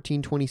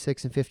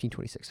 14:26 and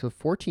 15:26. So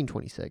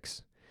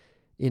 14:26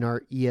 in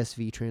our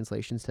ESV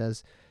translation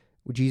says,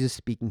 Jesus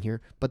speaking here,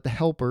 but the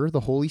Helper,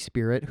 the Holy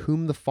Spirit,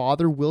 whom the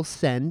Father will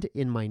send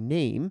in my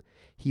name,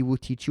 he will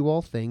teach you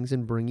all things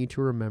and bring you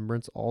to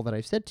remembrance all that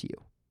I've said to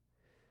you.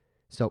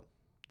 So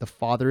the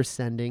Father is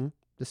sending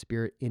the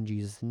Spirit in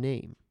Jesus'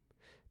 name.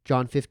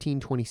 John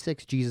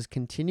 15:26, Jesus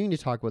continuing to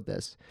talk about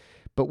this.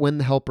 But when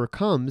the Helper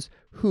comes,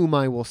 whom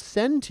I will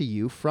send to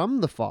you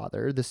from the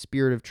Father, the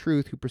Spirit of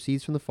truth who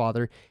proceeds from the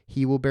Father,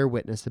 he will bear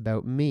witness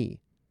about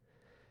me.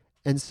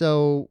 And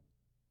so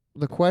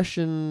the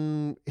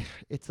question,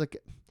 it's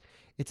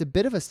a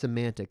bit of a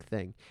semantic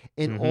thing.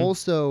 And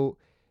also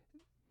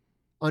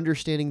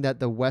understanding that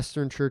the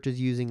Western church is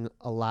using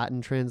a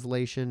Latin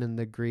translation and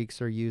the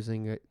Greeks are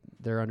using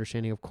their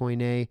understanding of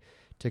koine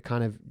to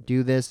kind of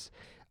do this.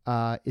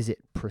 Is it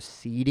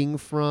proceeding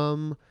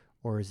from,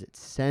 or is it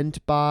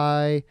sent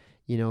by?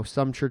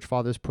 Some church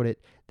fathers put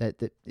it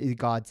that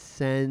God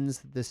sends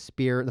the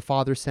Spirit, the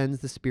Father sends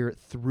the Spirit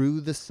through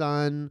the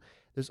Son.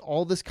 There's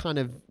all this kind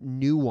of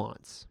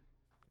nuance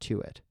to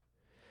it.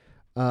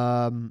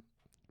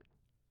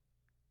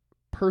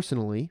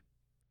 Personally,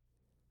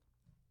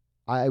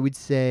 I would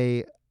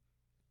say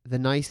the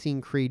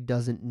Nicene Creed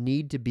doesn't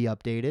need to be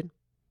updated,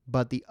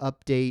 but the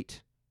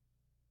update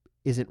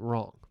isn't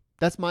wrong.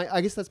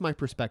 I guess that's my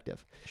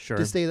perspective. Sure.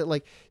 To say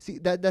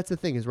that, that's the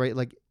thing is, right?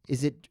 Like,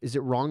 is it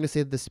wrong to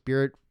say that the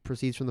Spirit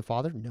proceeds from the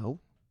Father? No.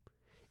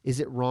 Is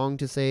it wrong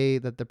to say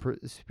that the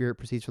Spirit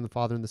proceeds from the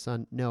Father and the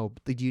Son? No.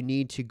 But do you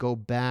need to go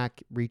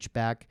back, reach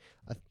back,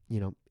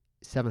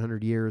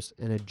 700 years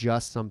and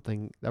adjust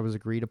something that was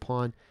agreed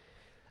upon?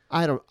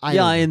 I don't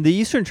know. And the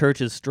Eastern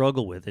churches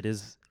struggle with it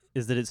is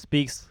that it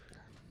speaks.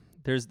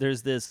 There's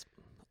this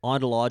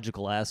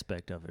ontological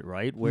aspect of it,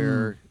 right?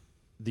 Where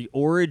the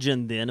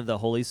origin then of the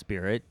Holy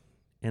Spirit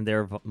in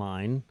their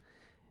mind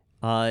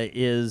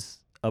is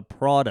a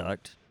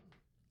product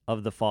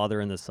of the Father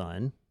and the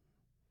Son,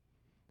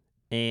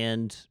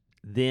 and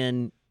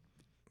then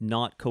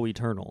not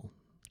co-eternal,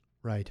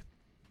 Right.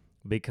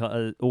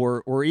 because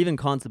or even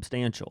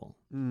consubstantial,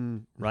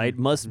 right?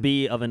 Must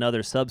be of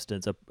another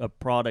substance, a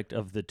product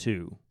of the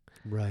two,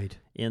 Right.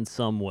 in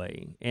some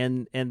way,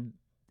 and in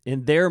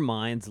their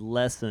minds,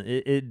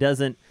 it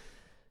doesn't.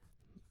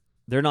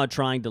 They're not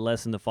trying to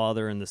lessen the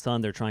Father and the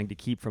Son. They're trying to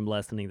keep from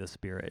lessening the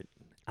Spirit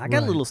I got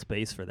a Right. little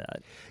space for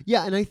that.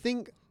 Yeah, and I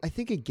think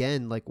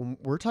again, like when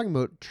we're talking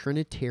about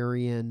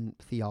Trinitarian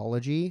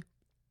theology,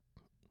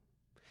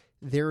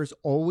 there's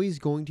always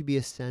going to be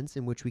a sense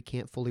in which we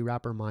can't fully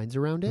wrap our minds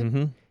around it.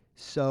 Mm-hmm.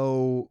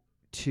 So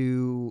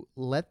to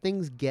let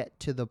things get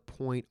to the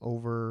point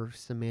over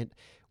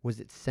was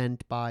it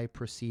sent by,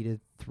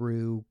 proceeded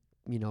through,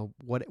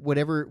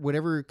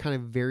 whatever kind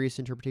of various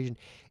interpretation,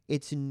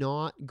 it's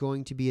not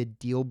going to be a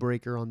deal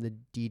breaker on the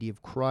deity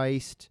of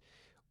Christ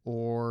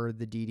or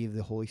the deity of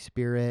the Holy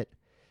Spirit.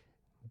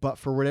 But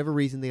for whatever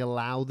reason, they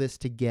allow this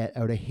to get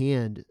out of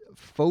hand.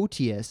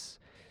 Photius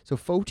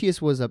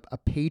was a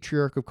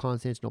patriarch of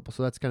Constantinople.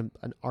 So that's kind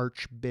of an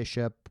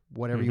archbishop,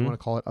 whatever you Mhm. want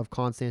to call it, of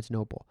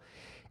Constantinople.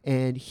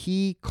 And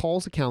he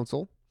calls a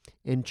council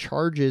and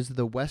charges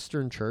the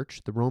Western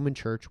Church, the Roman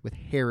Church, with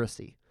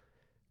heresy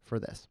for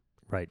this.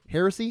 Right.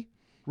 Heresy?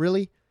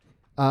 Really?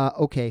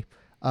 Okay.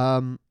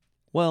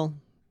 Well,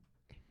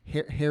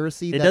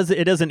 Heresy?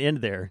 it doesn't end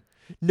there.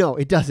 No,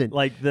 it doesn't.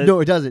 Like No,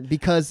 it doesn't.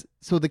 Because,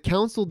 so the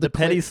council... the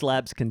petty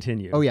slaps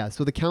continue. Oh, yeah.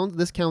 So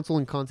this council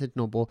in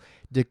Constantinople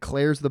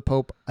declares the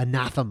Pope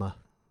anathema.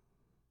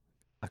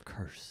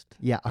 Accursed.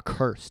 Yeah,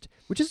 accursed,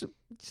 which is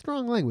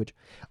strong language.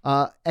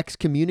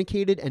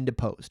 Excommunicated and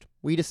deposed.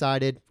 We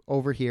decided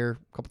over here,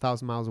 a couple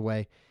thousand miles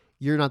away,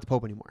 you're not the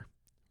Pope anymore.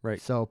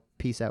 Right. So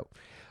peace out.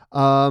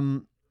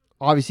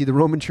 Obviously, the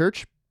Roman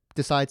Church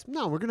decides,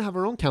 no, we're going to have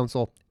our own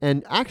council.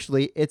 And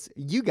actually, it's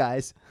you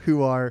guys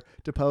who are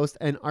deposed,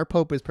 and our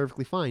Pope is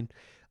perfectly fine.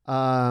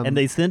 And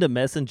they send a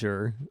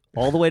messenger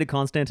all the way to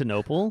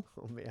Constantinople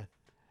Oh, man.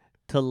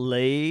 to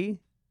lay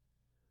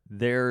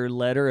their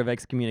letter of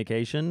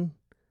excommunication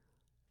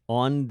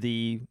on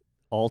the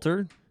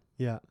altar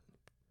Yeah.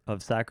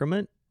 of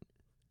sacrament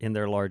in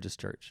their largest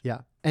church.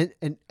 Yeah. And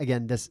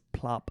again, this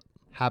Plop.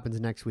 happens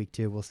next week,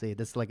 too. We'll see.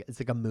 This is it's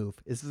like a move.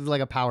 This is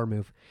like a power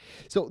move.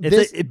 So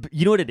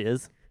You know what it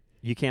is?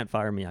 You can't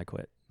fire me. I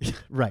quit.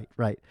 Right.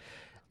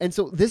 And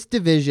so this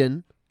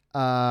division,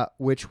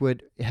 which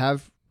would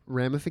have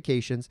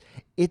ramifications,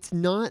 there's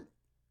not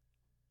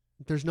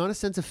a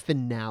sense of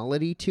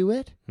finality to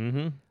it.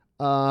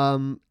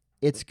 Mm-hmm.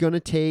 It's going to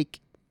take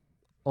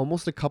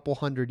almost a couple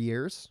hundred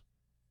years,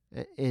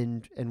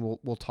 and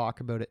we'll talk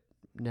about it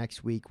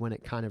next week when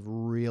it kind of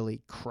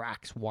really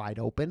cracks wide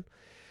open.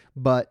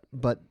 But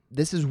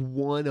this is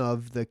one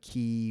of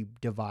the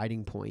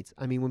dividing points.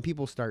 I mean, when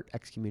people start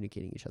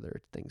excommunicating each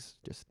other, things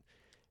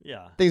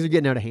are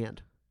getting out of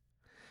hand.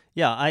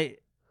 Yeah.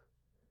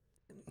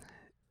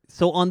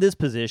 So on this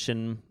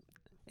position,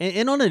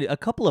 and on a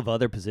couple of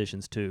other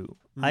positions too,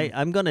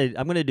 I'm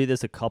gonna do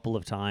this a couple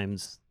of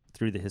times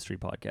through the history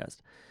podcast.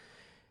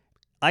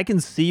 I can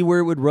see where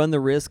it would run the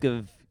risk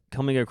of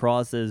coming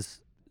across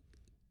as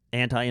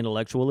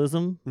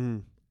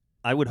anti-intellectualism.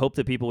 I would hope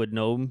that people would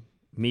know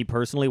me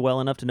personally well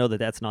enough to know that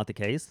that's not the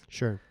case.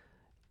 Sure.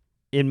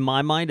 In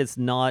my mind, it's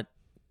not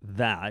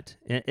that.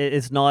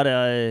 It's not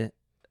a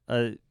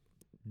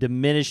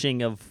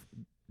diminishing of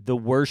the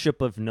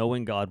worship of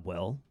knowing God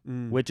well,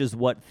 which is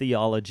what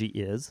theology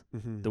is,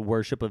 Mm-hmm. the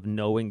worship of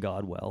knowing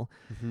God well.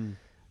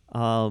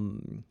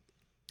 Mm-hmm.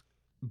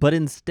 But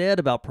instead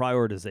about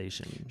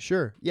prioritization.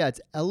 Sure. Yeah,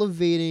 it's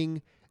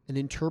elevating an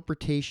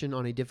interpretation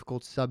on a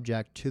difficult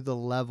subject to the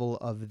level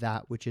of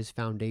that which is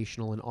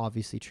foundational and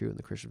obviously true in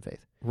the Christian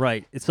faith.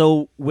 Right.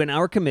 So when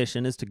our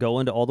commission is to go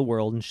into all the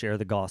world and share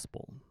the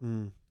gospel,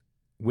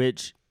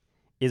 which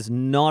is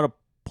not a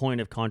point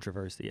of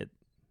controversy.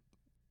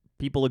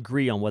 People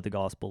agree on what the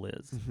gospel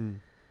is. Mm-hmm.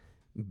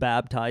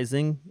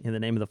 Baptizing in the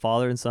name of the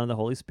Father and Son and the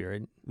Holy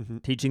Spirit, Mm-hmm.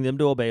 teaching them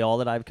to obey all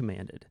that I've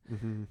commanded.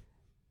 Mm-hmm.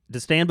 To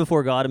stand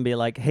before God and be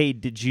like, hey,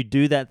 did you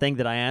do that thing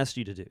that I asked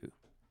you to do?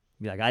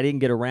 Be like, I didn't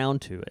get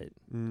around to it.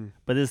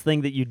 But this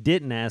thing that you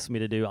didn't ask me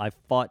to do, I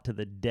fought to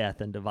the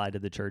death and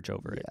divided the church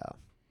over it.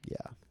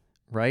 Yeah.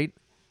 Right?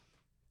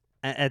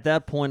 At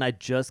that point, I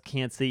just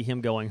can't see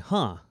him going,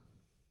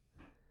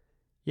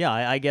 yeah,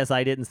 I guess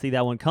I didn't see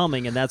that one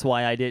coming, and that's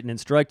why I didn't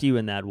instruct you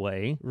in that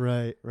way.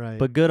 Right.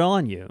 But good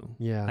on you.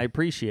 Yeah. I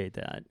appreciate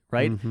that,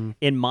 right? Mm-hmm.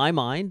 In my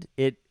mind,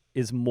 it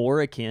is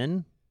more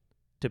akin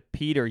to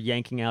Peter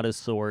yanking out his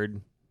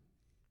sword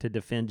to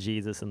defend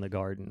Jesus in the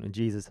garden. And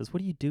Jesus says,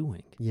 what are you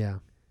doing? Yeah.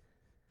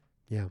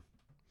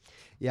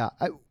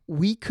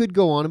 We could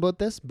go on about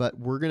this, but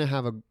we're going to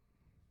have a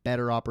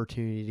better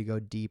opportunity to go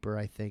deeper,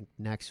 I think,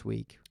 next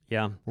week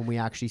Yeah. when we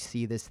actually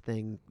see this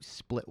thing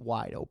split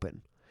wide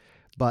open.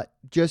 But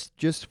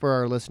just for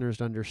our listeners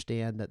to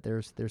understand that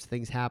there's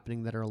things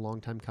happening that are a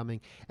long time coming,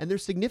 and they're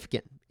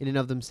significant in and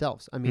of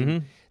themselves. I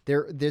mean,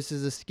 this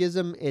is a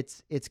schism.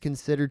 It's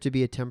considered to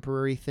be a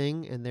temporary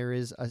thing, and there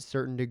is a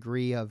certain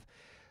degree of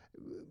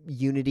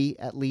unity,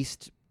 at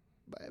least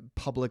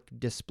public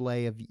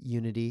display of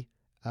unity,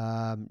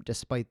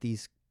 despite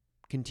these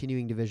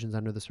continuing divisions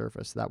under the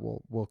surface that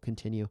will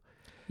continue.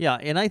 Yeah,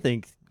 and I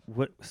think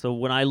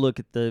when I look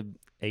at the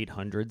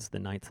 800s, the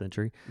 9th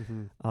century,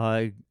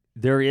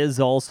 there is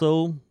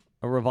also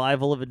a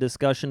revival of a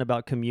discussion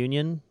about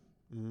communion.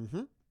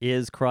 Mm-hmm.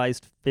 Is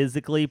Christ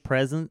physically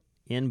present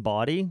in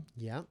body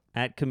Yeah.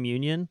 at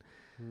communion?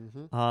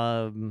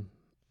 Mm-hmm.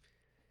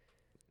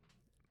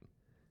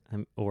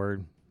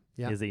 or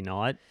Yeah. is he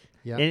not?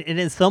 Yeah. And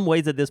in some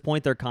ways, at this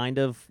point, they're kind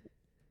of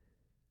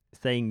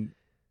saying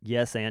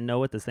yes and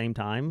no at the same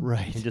time,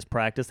 Right. and just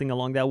practicing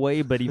along that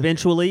way. But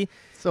eventually,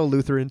 So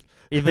Lutheran.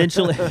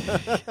 eventually,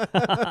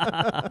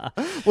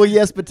 Well,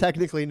 yes, but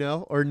technically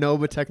no, or no,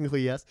 but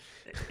technically yes.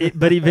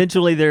 but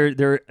eventually,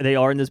 they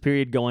are in this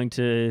period going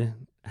to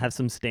have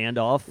some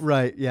standoff,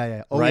 Right. Yeah.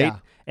 Yeah. Oh right? yeah.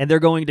 And they're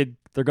going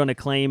to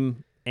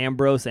claim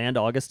Ambrose and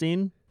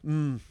Augustine,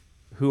 Mm.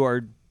 who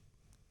are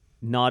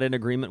not in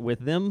agreement with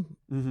them,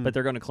 Mhm. but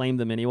they're going to claim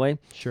them anyway.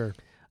 Sure.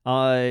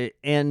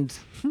 And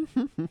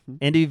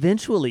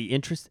eventually,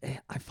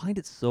 I find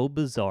it so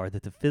bizarre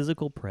that the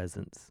physical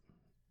presence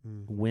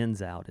Mm.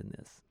 wins out in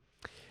this.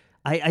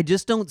 I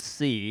just don't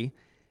see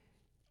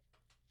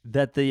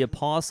that the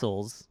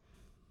apostles,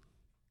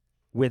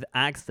 with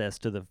access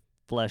to the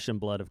flesh and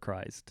blood of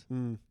Christ,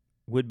 Mm.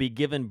 would be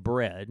given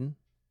bread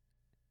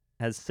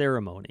as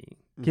ceremony.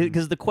 Mhm.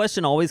 Because the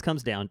question always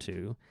comes down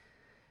to,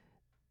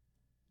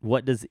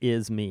 what does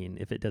 "is" mean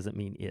if it doesn't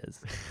mean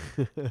 "is"?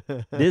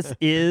 This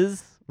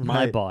is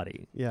my Right.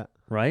 body, Yeah.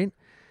 right?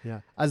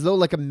 Yeah. As though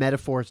like a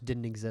metaphor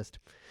didn't exist.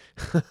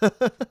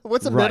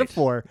 What's a Right.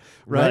 metaphor?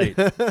 Right.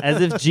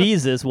 As if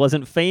Jesus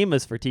wasn't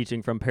famous for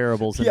teaching from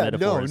parables and Yeah.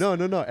 metaphors.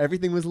 No.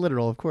 Everything was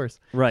literal, of course.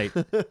 Right.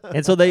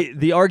 And so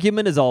the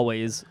argument is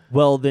always,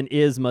 well, then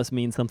 "is" must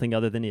mean something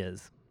other than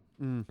 "is."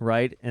 Mm.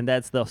 Right? And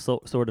that's the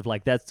sort of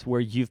like, that's where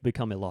you've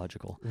become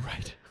illogical.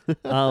 Right.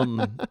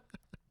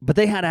 But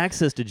they had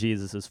access to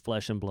Jesus'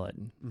 flesh and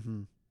blood,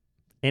 Mm-hmm.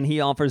 and he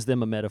offers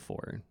them a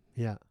metaphor.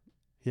 Yeah.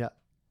 Yeah.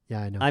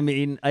 Yeah. I know. I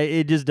mean,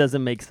 it just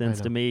doesn't make sense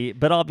know. to me,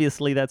 but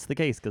obviously that's the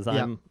case because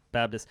Yeah. I'm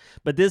Baptist.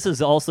 But this is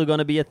also going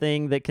to be a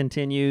thing that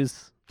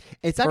continues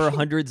It's for actually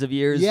hundreds of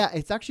years. Yeah,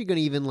 it's actually going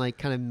to even like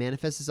kind of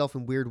manifest itself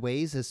in weird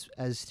ways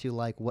as to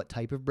like what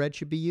type of bread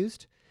should be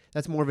used.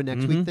 That's more of a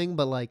next week Mhm. thing,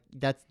 but like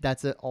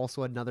that's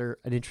also an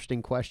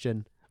interesting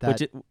question. That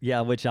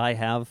Which I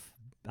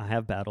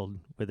have battled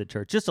with the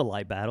church, just a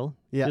light battle.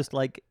 Yeah. Just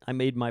like I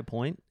made my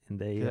point, and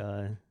they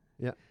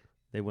Yeah.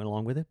 they went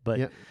along with it. But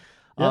Yeah.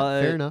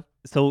 Fair enough.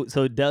 So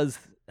it does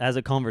as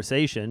a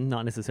conversation,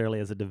 not necessarily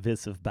as a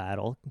divisive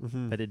battle,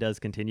 Mhm. but it does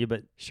continue.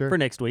 But Sure. for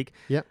next week,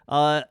 Yep.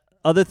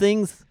 Other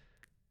things,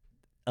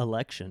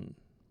 election.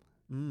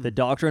 Mm. The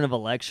doctrine of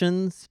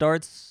election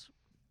starts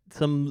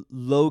some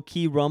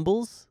low-key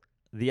rumbles.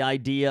 The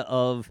idea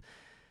of,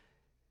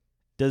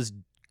 does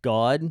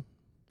God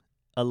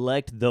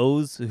elect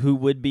those who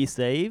would be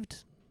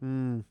saved?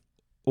 Mm.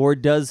 Or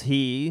does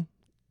he,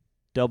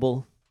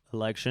 double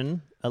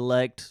election,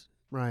 elect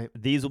Right.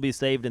 these will be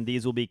saved and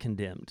these will be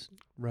condemned?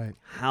 Right.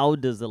 How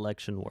does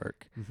election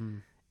work Mm-hmm.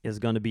 is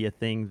going to be a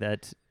thing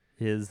that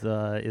is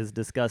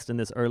discussed in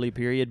this early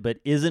period, but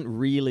isn't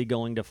really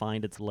going to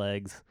find its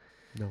legs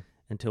No.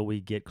 until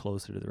we get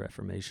closer to the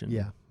Reformation.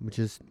 Yeah, which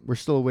is we're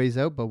still a ways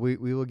out, but we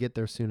will get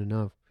there soon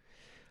enough.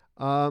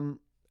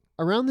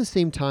 Around the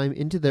same time,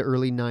 into the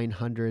early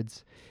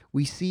 900s,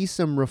 we see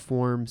some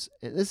reforms,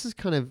 and this is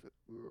kind of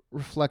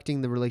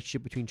reflecting the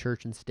relationship between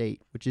church and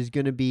state, which is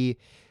going to be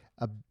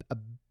a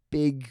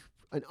big,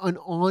 an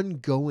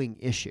ongoing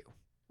issue.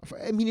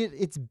 I mean,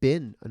 it's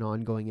been an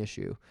ongoing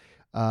issue,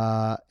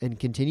 and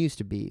continues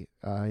to be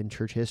in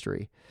church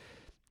history.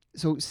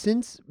 So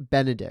since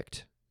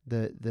Benedict,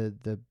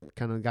 the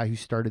kind of guy who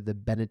started the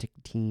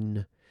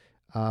Benedictine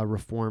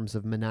reforms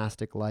of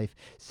monastic life,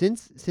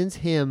 since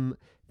him,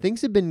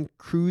 things have been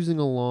cruising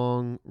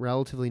along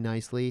relatively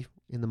nicely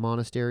in the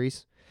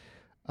monasteries.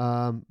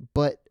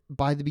 But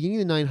by the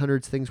beginning of the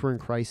 900s, things were in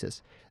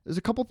crisis. There's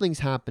a couple things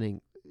happening.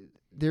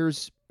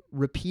 There's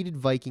repeated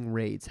Viking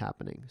raids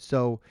happening.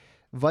 So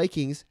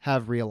Vikings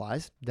have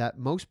realized that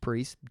most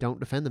priests don't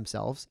defend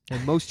themselves,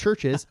 and most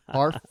churches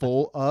are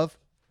full of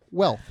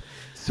wealth.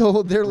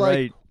 So they're like,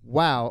 Right.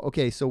 wow,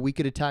 okay, so we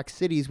could attack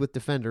cities with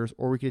defenders,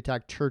 or we could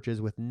attack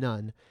churches with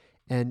none.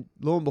 And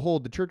lo and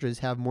behold, the churches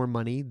have more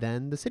money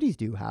than the cities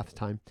do half the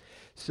time.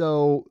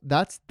 So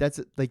that's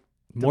like,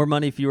 More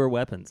money, fewer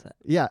weapons.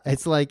 yeah,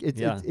 it's like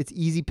Yeah. it's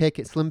easy pick,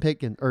 it's slim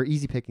pick, or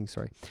easy picking.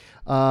 Sorry,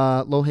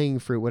 low hanging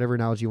fruit, whatever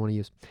analogy you want to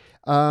use.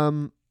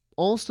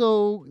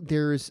 Also,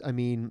 there's, I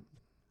mean,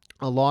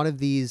 a lot of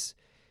these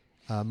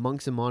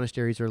monks and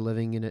monasteries are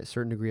living in a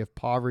certain degree of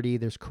poverty.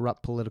 There's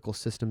corrupt political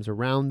systems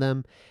around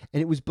them,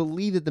 and it was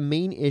believed that the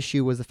main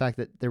issue was the fact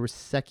that there was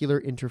secular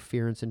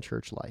interference in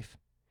church life.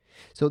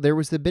 So there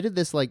was a bit of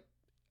this like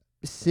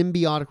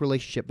symbiotic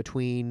relationship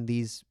between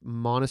these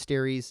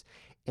monasteries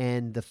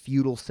and the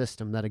feudal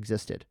system that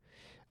existed.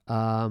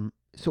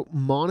 So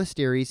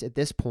monasteries at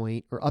this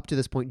point, or up to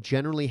this point,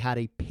 generally had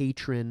a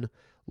patron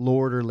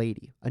lord or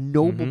lady, a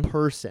noble Mhm.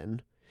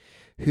 person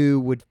who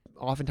would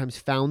oftentimes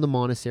found the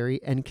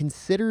monastery and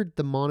considered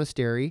the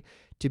monastery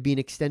to be an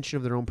extension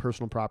of their own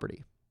personal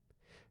property.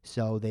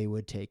 So they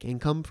would take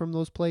income from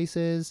those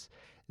places.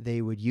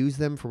 They would use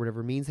them for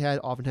whatever means they had.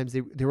 Oftentimes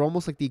they were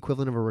almost like the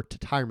equivalent of a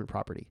retirement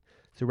property.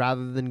 So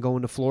rather than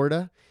going to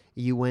Florida,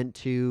 you went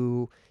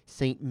to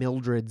St.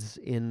 Mildred's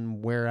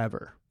in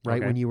wherever, right?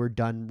 Okay. When you were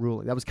done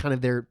ruling. That was kind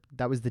of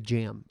that was the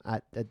jam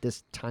at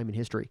this time in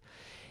history.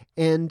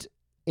 And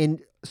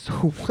And so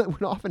what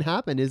would often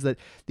happen is that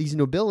these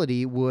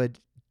nobility would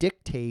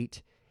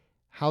dictate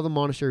how the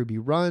monastery would be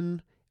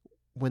run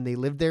when they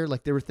lived there.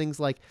 Like there were things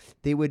like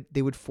they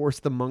would force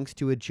the monks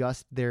to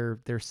adjust their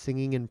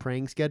singing and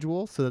praying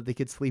schedule so that they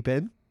could sleep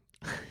in.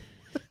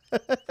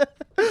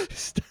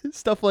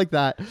 Stuff like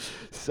that.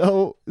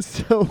 So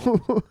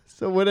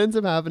what ends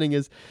up happening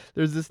is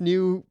there's this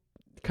new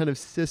kind of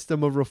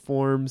system of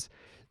reforms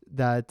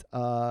that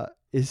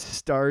is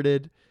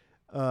started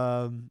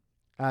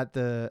at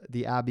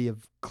the Abbey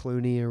of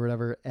Cluny or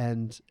whatever,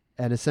 and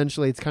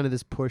essentially it's kind of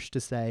this push to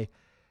say,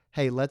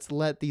 hey, let's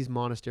let these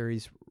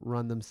monasteries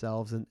run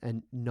themselves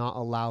and not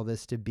allow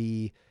this to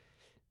be,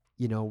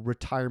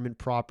 retirement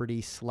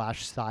property /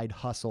 side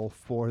hustle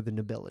for the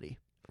nobility.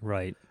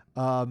 Right.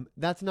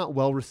 That's not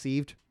well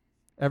received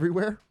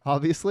everywhere,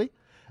 obviously.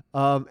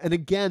 And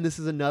again, this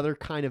is another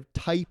kind of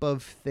type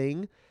of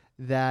thing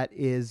that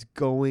is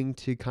going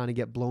to kind of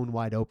get blown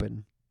wide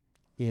open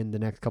in the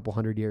next couple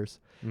 100 years.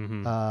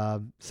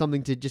 Mm-hmm.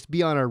 Something to just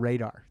be on our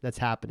radar that's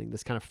happening,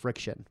 this kind of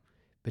friction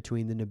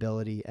between the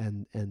nobility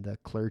and the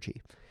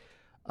clergy.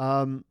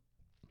 Outside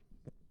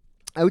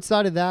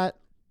of that,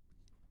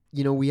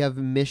 we have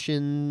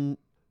mission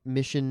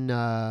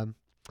to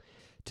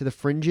the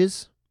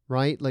fringes,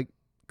 right? Like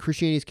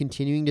Christianity is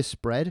continuing to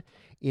spread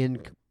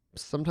in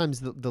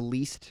sometimes the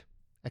least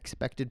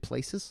expected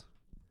places.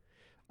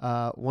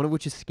 One of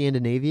which is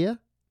Scandinavia.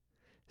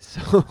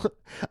 So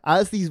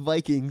as these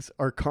Vikings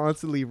are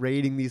constantly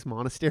raiding these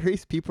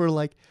monasteries, people are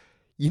like,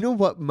 you know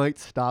what might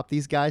stop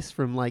these guys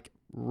from like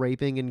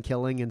raping and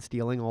killing and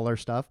stealing all our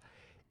stuff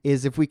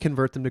is if we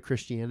convert them to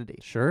Christianity.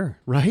 Sure.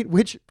 Right?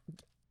 Which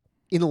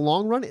in the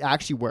long run, it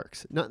actually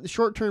works. Not in the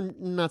short term,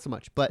 not so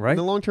much, but in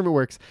the long term, it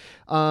works.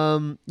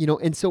 And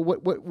so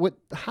what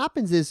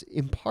happens is,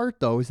 in part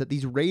though, is that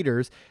these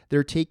raiders,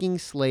 they're taking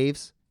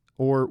slaves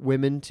or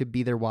women to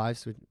be their wives,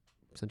 so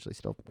essentially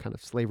still kind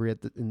of slavery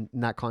in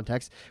that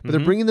context, but they're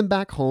bringing them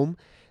back home.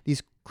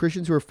 These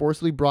Christians who are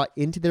forcibly brought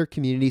into their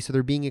community, so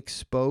they're being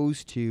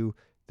exposed to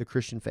the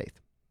Christian faith,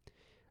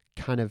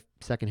 kind of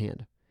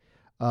secondhand.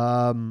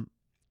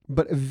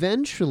 But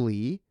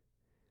eventually,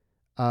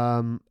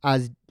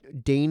 as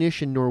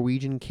Danish and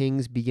Norwegian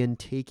kings begin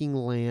taking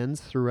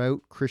lands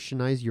throughout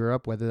Christianized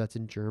Europe, whether that's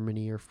in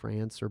Germany or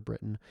France or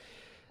Britain,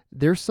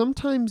 they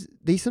sometimes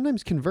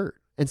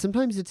convert. And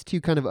sometimes it's to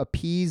kind of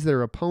appease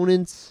their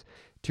opponents,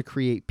 to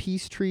create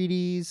peace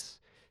treaties,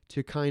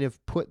 to kind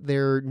of put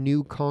their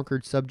new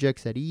conquered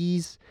subjects at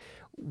ease.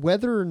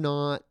 Whether or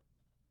not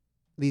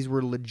these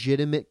were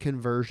legitimate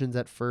conversions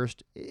at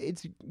first,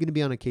 it's going to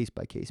be on a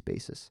case-by-case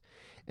basis.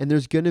 And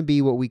there's going to be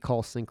what we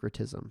call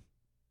syncretism,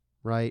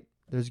 right?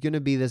 There's going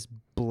to be this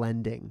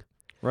blending.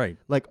 Right.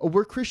 Like, oh,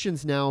 we're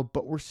Christians now,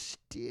 but we're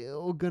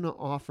still going to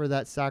offer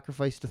that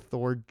sacrifice to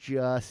Thor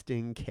just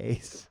in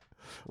case.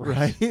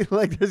 Right?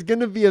 Like, there's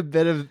going to be a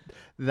bit of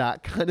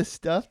that kind of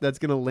stuff that's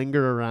going to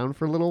linger around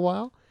for a little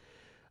while.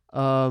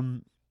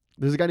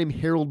 There's a guy named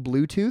Harold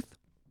Bluetooth,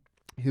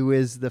 who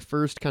is the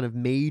first kind of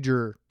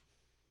major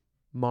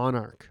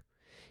monarch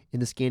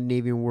in the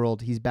Scandinavian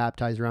world. He's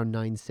baptized around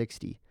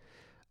 960.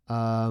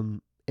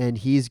 And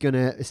he's going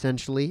to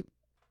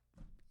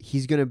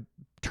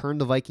turn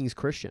the Vikings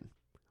Christian,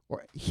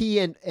 or he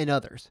and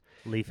others.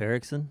 Leif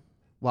Erikson.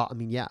 Well,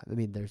 he's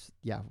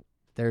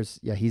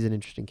an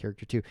interesting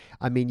character too.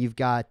 I mean, you've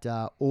got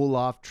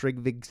Olaf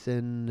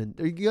Tryggvason, and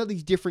you got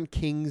these different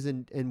kings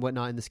and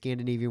whatnot in the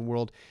Scandinavian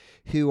world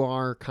who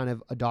are kind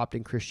of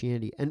adopting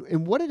Christianity.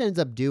 And what it ends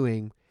up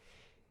doing,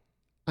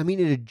 I mean,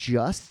 it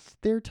adjusts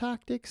their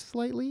tactics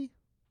slightly,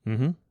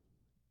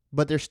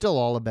 but they're still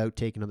all about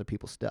taking other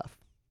people's stuff.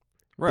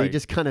 Right. They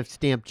just kind of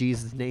stamp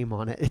Jesus' name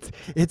on it.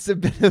 It's a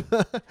bit of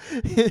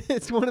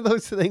it's one of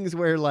those things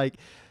where like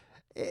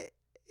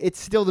it's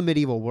still the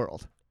medieval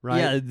world, right?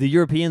 Yeah, the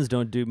Europeans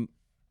don't do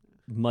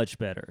much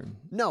better.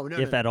 No,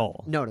 at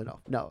all. No.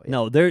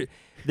 No, there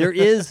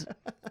is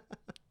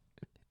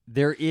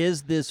there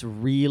is this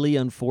really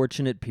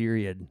unfortunate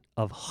period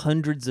of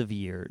hundreds of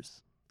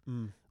years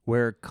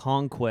where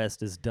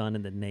conquest is done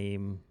in the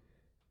name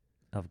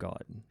of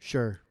God.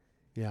 Sure.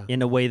 Yeah.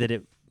 In a way that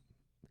it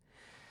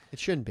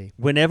shouldn't be.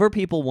 Whenever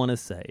people want to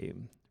say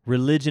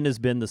religion has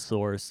been the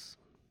source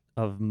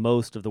of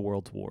most of the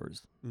world's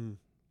wars,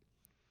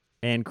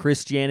 and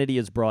Christianity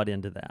is brought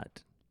into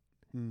that,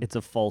 it's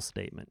a false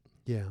statement.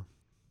 Yeah.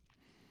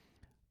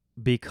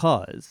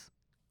 Because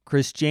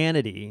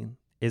Christianity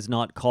is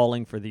not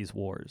calling for these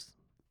wars.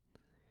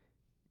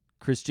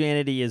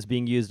 Christianity is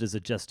being used as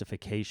a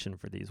justification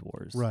for these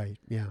wars. Right,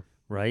 yeah.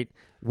 Right?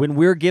 When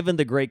we're given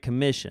the Great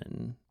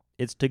Commission,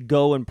 it's to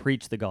go and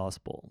preach the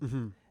gospel.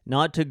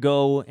 Not to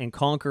go and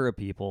conquer a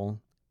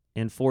people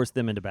and force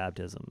them into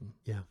baptism.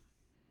 Yeah.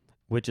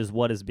 Which is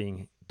what is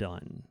being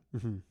done.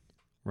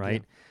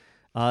 Right?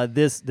 Yeah.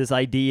 This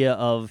idea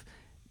of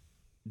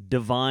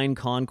divine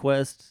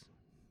conquest,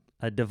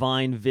 a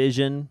divine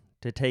vision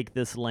to take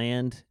this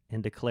land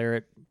and declare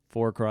it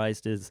for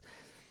Christ is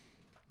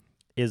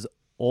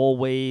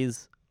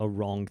always a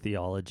wrong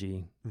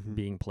theology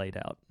being played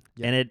out.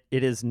 Yeah. And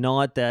it is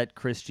not that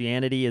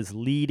Christianity is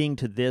leading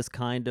to this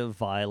kind of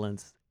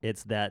violence.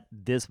 It's that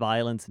this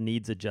violence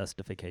needs a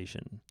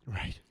justification.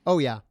 Right. Oh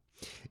yeah,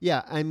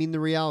 yeah. I mean, the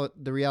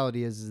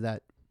reality is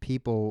that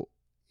people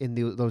in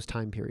those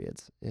time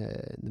periods,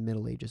 in the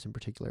Middle Ages in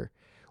particular,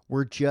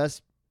 were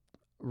just,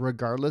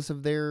 regardless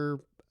of their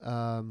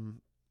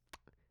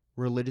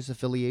religious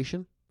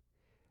affiliation,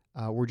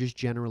 were just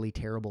generally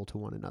terrible to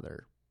one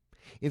another.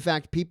 In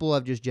fact, people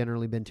have just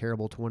generally been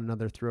terrible to one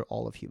another throughout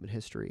all of human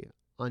history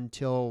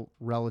until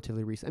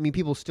relatively recent. I mean,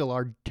 people still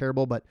are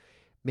terrible, but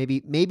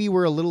maybe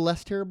we're a little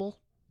less terrible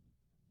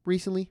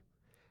recently,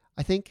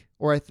 I think.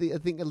 Or I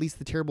think at least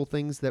the terrible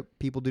things that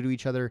people do to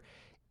each other,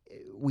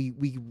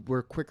 we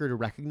were quicker to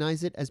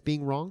recognize it as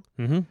being wrong.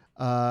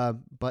 Mm-hmm.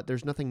 But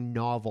there's nothing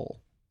novel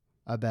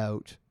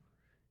about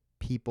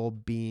people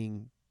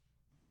being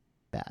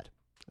bad.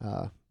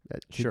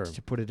 Sure.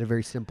 To put it at a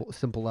very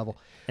simple level.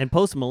 And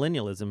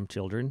post-millennialism,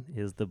 children,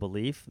 is the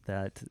belief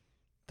that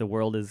the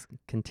world is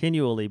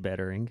continually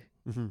bettering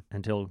Mm-hmm.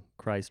 until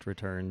Christ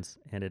returns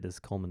and it is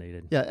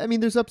culminated. Yeah, I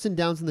mean, there's ups and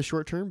downs in the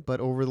short term, but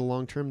over the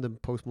long term, the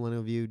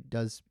post-millennial view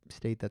does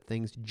state that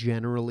things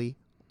generally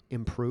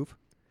improve.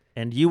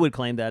 And you would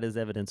claim that as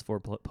evidence for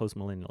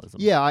post-millennialism.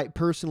 Yeah, I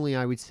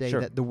would say Sure.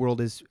 that the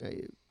world is,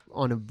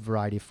 on a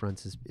variety of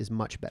fronts, is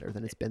much better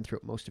than it's been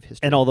throughout most of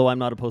history. And although I'm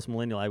not a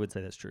post-millennial, I would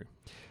say that's true.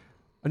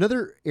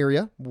 Another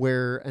area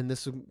where, and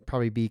this will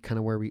probably be kind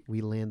of where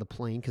we land the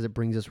plane because it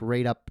brings us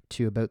right up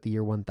to about the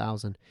year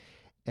 1000.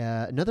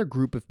 Another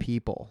group of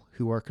people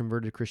who are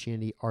converted to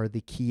Christianity are the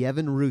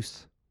Kievan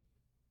Rus.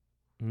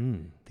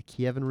 The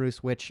Kievan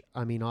Rus, which,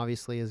 I mean,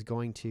 obviously is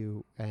going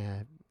to,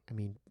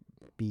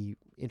 be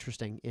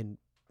interesting in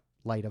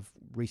light of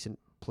recent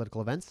political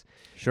events.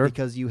 Sure.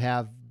 Because you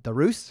have the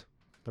Rus,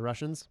 the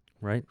Russians,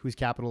 Right. whose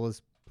capital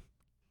is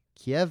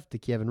Kiev, the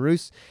Kievan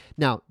Rus.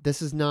 Now,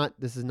 this is not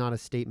a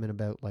statement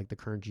about like the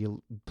current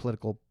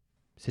geopolitical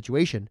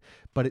situation,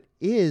 but it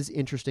is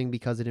interesting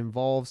because it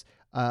involves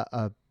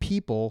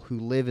people who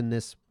live in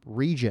this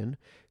region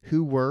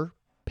who were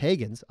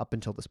pagans up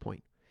until this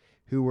point,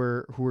 who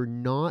were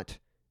not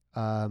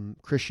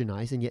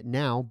Christianized, and yet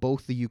now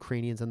both the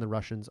Ukrainians and the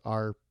Russians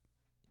are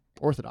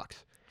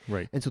Orthodox.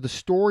 Right. And so the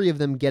story of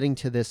them getting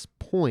to this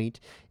point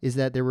is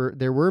that there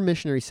were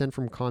missionaries sent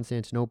from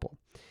Constantinople,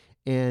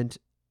 and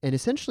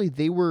essentially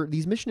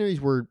these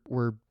missionaries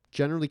were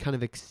generally kind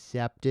of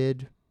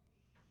accepted,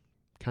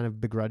 kind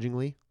of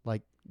begrudgingly,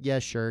 like, yeah,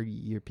 sure,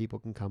 your people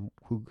can come.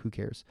 Who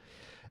cares?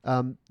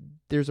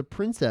 There's a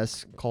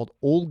princess called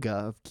Olga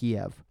of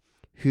Kiev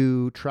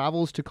who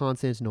travels to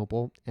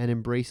Constantinople and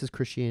embraces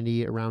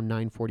Christianity around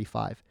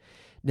 945.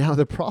 Now,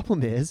 the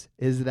problem is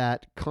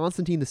that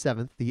Constantine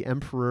VII, the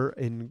emperor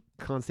in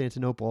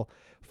Constantinople,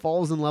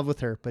 falls in love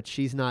with her, but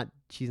she's not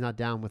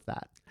down with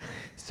that.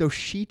 So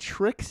she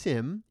tricks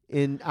him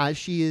as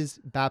she is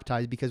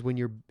baptized, because when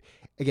you're,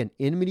 again,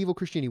 in medieval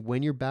Christianity,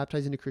 when you're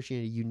baptized into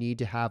Christianity, you need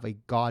to have a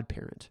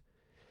godparent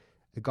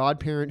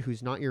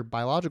who's not your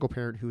biological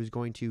parent, who is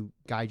going to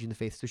guide you in the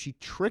faith. So she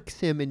tricks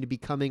him into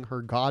becoming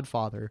her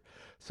godfather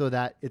so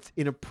that it's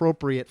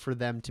inappropriate for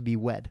them to be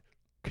wed,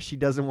 because she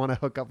doesn't want to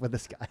hook up with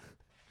this guy.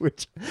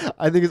 Which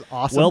I think is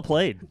awesome. Well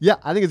played. Yeah,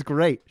 I think it's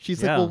great.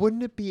 She's like, Yeah. well,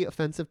 wouldn't it be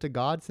offensive to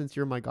God since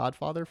you're my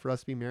godfather for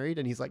us to be married?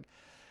 And he's like,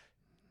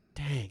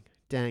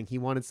 dang, he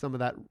wanted some of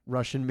that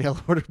Russian mail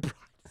order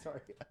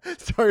bride.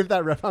 Sorry if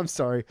that ref. I'm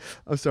sorry.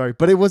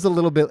 But it was a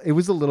little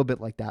bit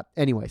like that.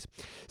 Anyways,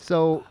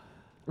 so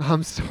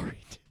I'm sorry.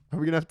 Are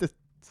we gonna have to?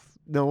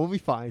 No, we'll be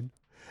fine.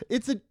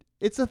 It's a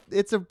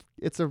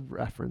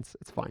reference.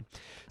 It's fine.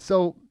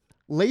 So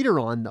later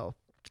on, though,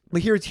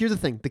 but here's the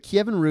thing: the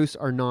Kievan Rus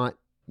are not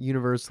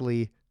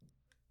universally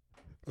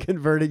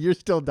converted. You're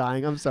still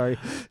dying. I'm sorry.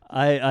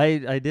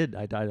 I did.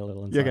 I died a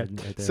little inside. Okay.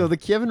 Right there. So the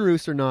Kievan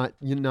Rus are not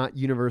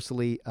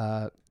universally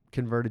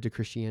converted to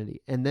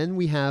Christianity. And then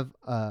we have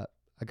a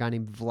guy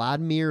named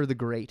Vladimir the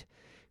Great,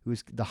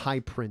 who's the high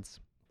prince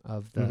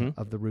of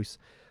the Rus.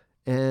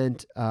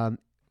 And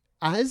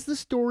as the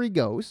story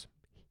goes,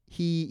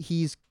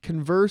 he's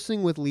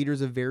conversing with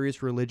leaders of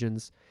various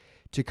religions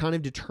to kind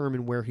of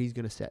determine where he's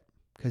going to sit,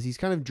 because he's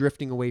kind of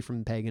drifting away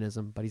from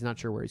paganism, but he's not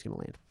sure where he's going to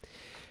land.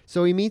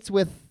 So he meets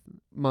with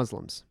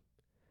Muslims,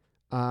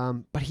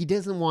 but he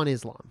doesn't want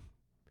Islam.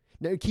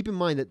 Now, keep in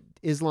mind that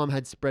Islam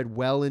had spread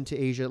well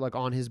into Asia, like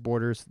on his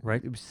borders.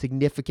 Right. It was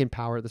significant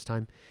power at this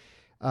time.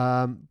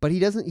 But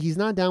he's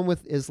not down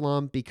with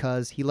Islam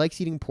because he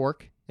likes eating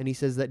pork, and he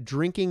says that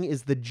drinking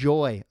is the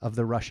joy of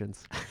the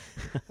Russians.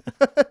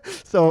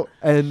 So,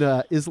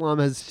 Islam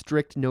has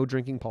strict no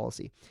drinking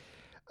policy.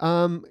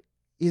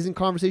 He's in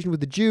conversation with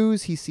the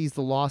Jews. He sees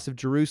the loss of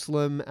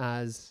Jerusalem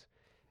as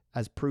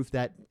proof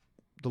that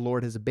the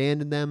Lord has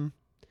abandoned them,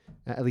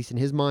 at least in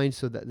his mind,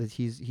 so that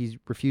he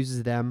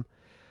refuses them.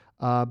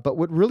 But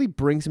what really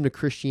brings him to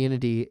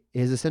Christianity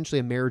is essentially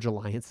a marriage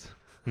alliance.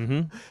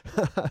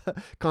 Mm-hmm.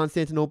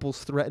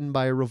 Constantinople's threatened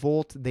by a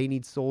revolt. They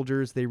need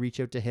soldiers. They reach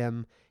out to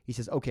him. He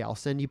says, okay, I'll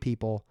send you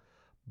people,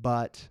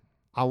 but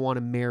I want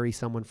to marry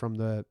someone from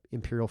the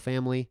imperial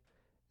family.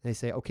 And they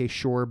say, okay,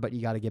 sure, but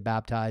you got to get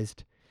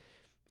baptized.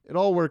 it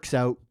all works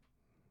out.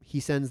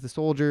 He sends the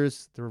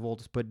soldiers, the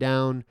revolt is put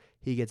down,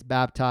 he gets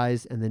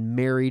baptized and then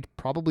married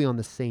probably on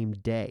the same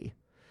day,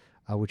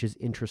 which is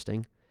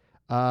interesting.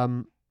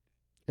 And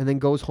then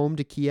goes home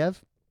to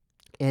Kiev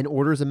and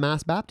orders a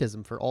mass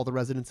baptism for all the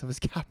residents of his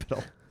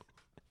capital.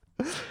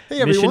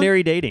 Hey, everyone.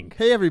 Missionary dating.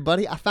 Hey,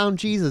 everybody, I found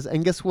Jesus.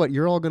 And guess what?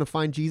 You're all going to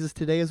find Jesus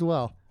today as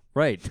well.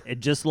 Right. It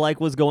just like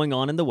was going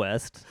on in the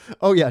West.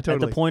 Oh, yeah, At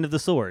totally. the point of the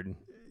sword,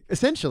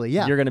 Essentially,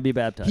 yeah. you're going to be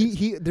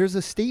baptized. There's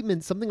a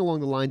statement, something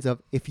along the lines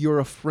of, if you're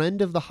a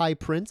friend of the high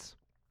prince,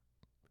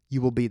 you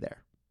will be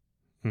there.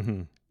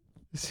 Mhm.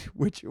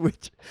 Which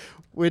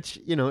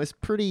is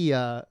pretty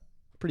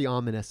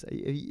ominous.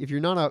 If you're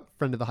not a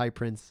friend of the high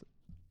prince,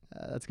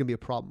 that's going to be a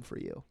problem for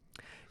you.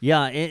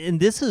 Yeah, and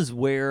this is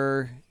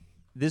where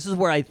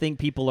I think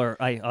people are,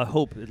 I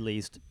hope at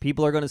least,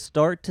 people are going to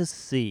start to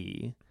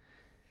see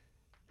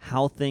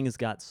how things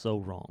got so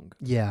wrong.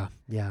 Yeah,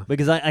 yeah.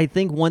 Because I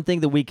think one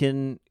thing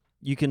that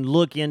you can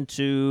look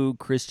into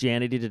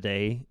Christianity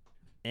today,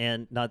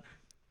 and not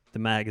the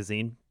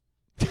magazine,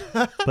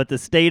 but the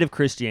state of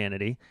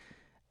Christianity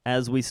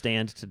as we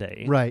stand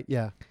today. Right,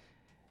 yeah.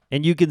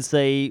 And you can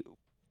say,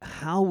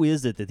 how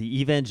is it that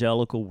the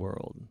evangelical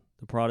world,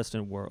 the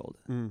Protestant world,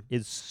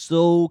 is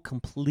so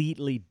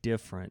completely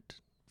different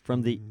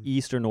from the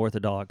Eastern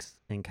Orthodox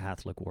and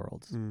Catholic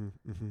worlds?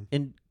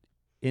 And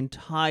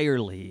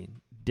entirely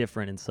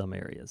different in some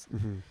areas.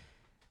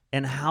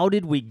 And how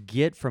did we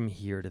get from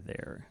here to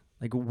there?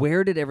 Like,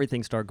 where did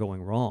everything start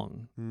going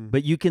wrong?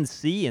 But you can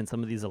see in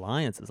some of these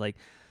alliances, like,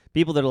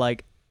 people that are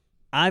like,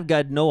 I've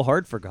got no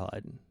heart for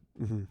God,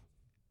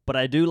 but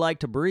I do like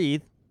to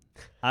breathe.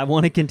 I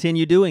want to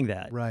continue doing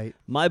that. Right.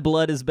 My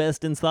blood is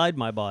best inside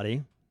my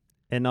body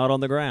and not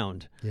on the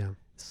ground. Yeah.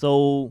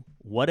 So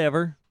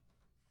whatever,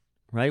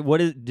 right?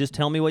 Just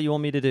tell me what you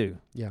want me to do.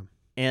 Yeah.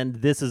 And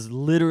this is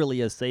literally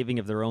a saving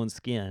of their own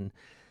skin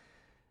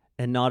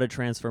and not a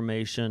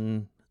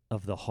transformation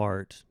of the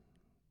heart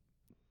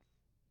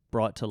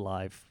brought to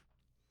life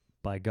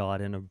by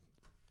God in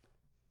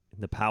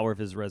the power of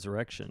his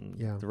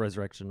resurrection, the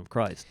resurrection of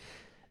Christ.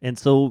 And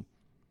so,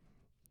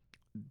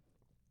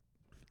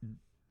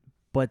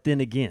 but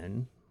then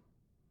again,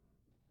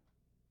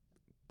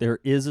 there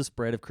is a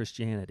spread of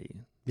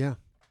Christianity. Yeah.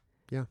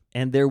 Yeah.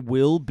 And there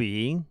will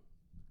be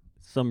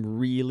some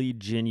really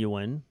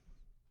genuine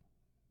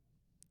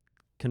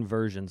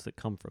conversions that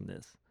come from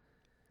this.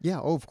 Yeah,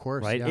 oh, of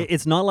course. Right? Yeah.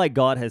 It's not like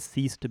God has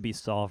ceased to be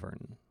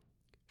sovereign.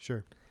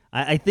 Sure.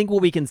 I think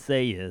what we can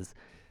say is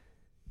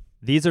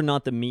these are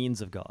not the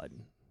means of God.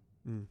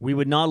 We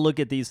would not look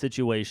at these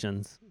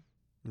situations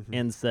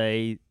and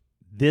say,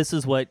 this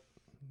is what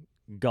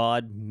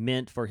God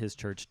meant for his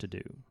church to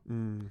do.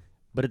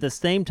 But at the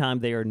same time,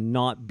 they are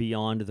not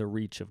beyond the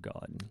reach of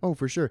God. Oh,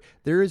 for sure.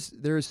 There is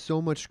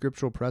so much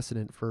scriptural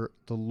precedent for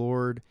the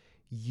Lord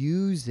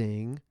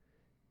using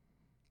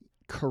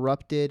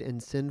corrupted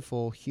and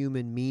sinful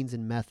human means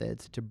and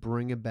methods to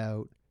bring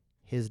about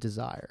his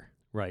desire.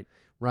 Right.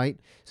 Right?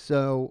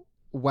 So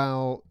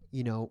while,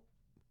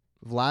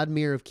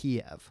 Vladimir of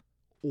Kiev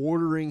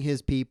ordering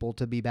his people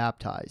to be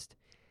baptized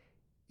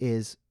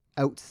is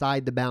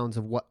outside the bounds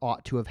of what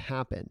ought to have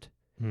happened,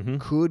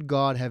 could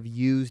God have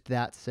used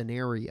that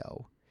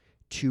scenario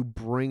to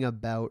bring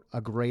about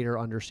a greater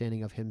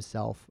understanding of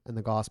himself and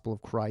the gospel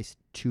of Christ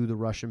to the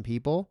Russian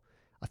people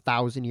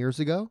 1,000 years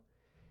ago?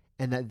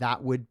 And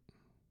that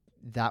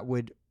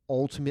would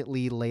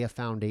ultimately lay a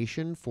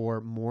foundation for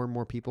more and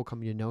more people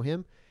coming to know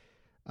him?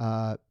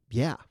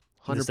 Yeah,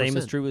 100%. The same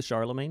is true with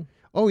Charlemagne.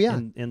 Oh, yeah.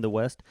 In the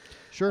West.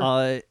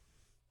 Sure.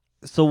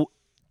 So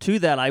to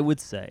that, I would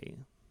say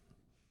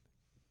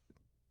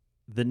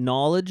the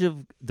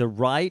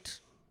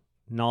right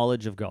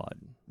knowledge of God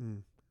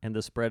and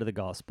the spread of the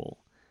gospel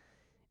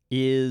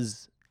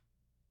is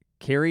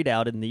carried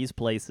out in these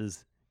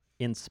places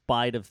in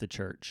spite of the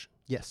church.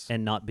 Yes.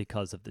 And not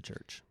because of the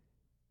church.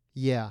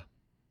 Yeah.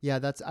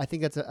 Yeah, I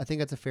think that's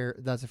a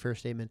fair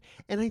statement.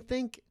 And I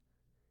think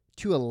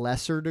to a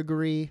lesser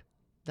degree,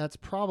 that's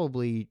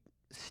probably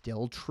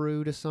still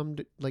true to some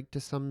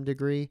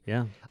degree.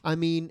 Yeah. I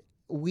mean,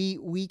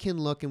 we can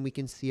look and we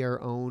can see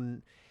our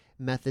own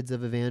methods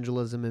of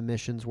evangelism and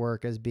missions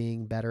work as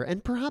being better,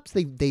 and perhaps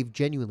they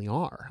genuinely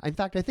are. In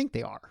fact, I think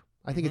they are.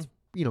 I think it's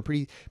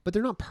pretty, but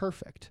they're not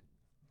perfect.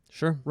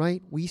 Sure.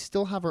 Right? We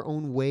still have our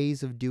own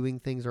ways of doing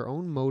things, our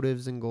own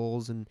motives and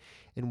goals and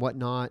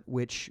whatnot,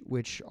 which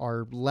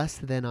are less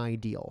than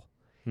ideal.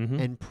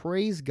 And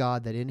praise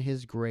God that in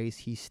his grace,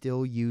 he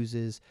still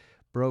uses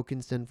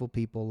broken, sinful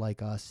people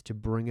like us to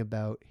bring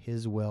about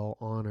his will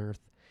on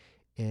earth.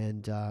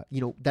 And,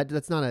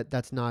 that's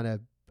not an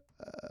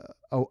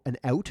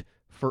out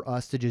for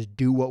us to just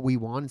do what we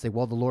want and say,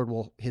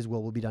 well, his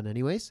will will be done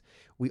anyways.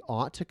 We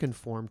ought to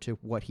conform to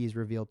what he's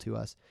revealed to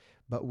us.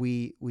 But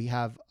we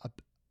have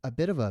a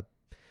bit of a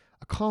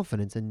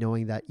confidence in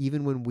knowing that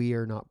even when we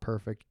are not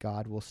perfect,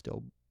 God will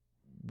still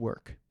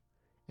work.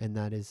 And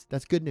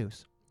that's good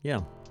news.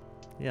 Yeah.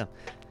 Yeah.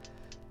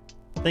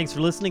 Thanks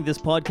for listening. This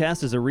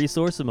podcast is a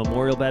resource of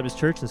Memorial Baptist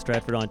Church in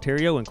Stratford,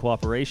 Ontario, in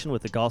cooperation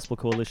with the Gospel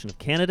Coalition of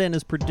Canada, and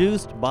is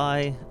produced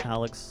by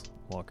Alex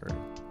Walker.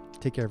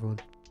 Take care, everyone.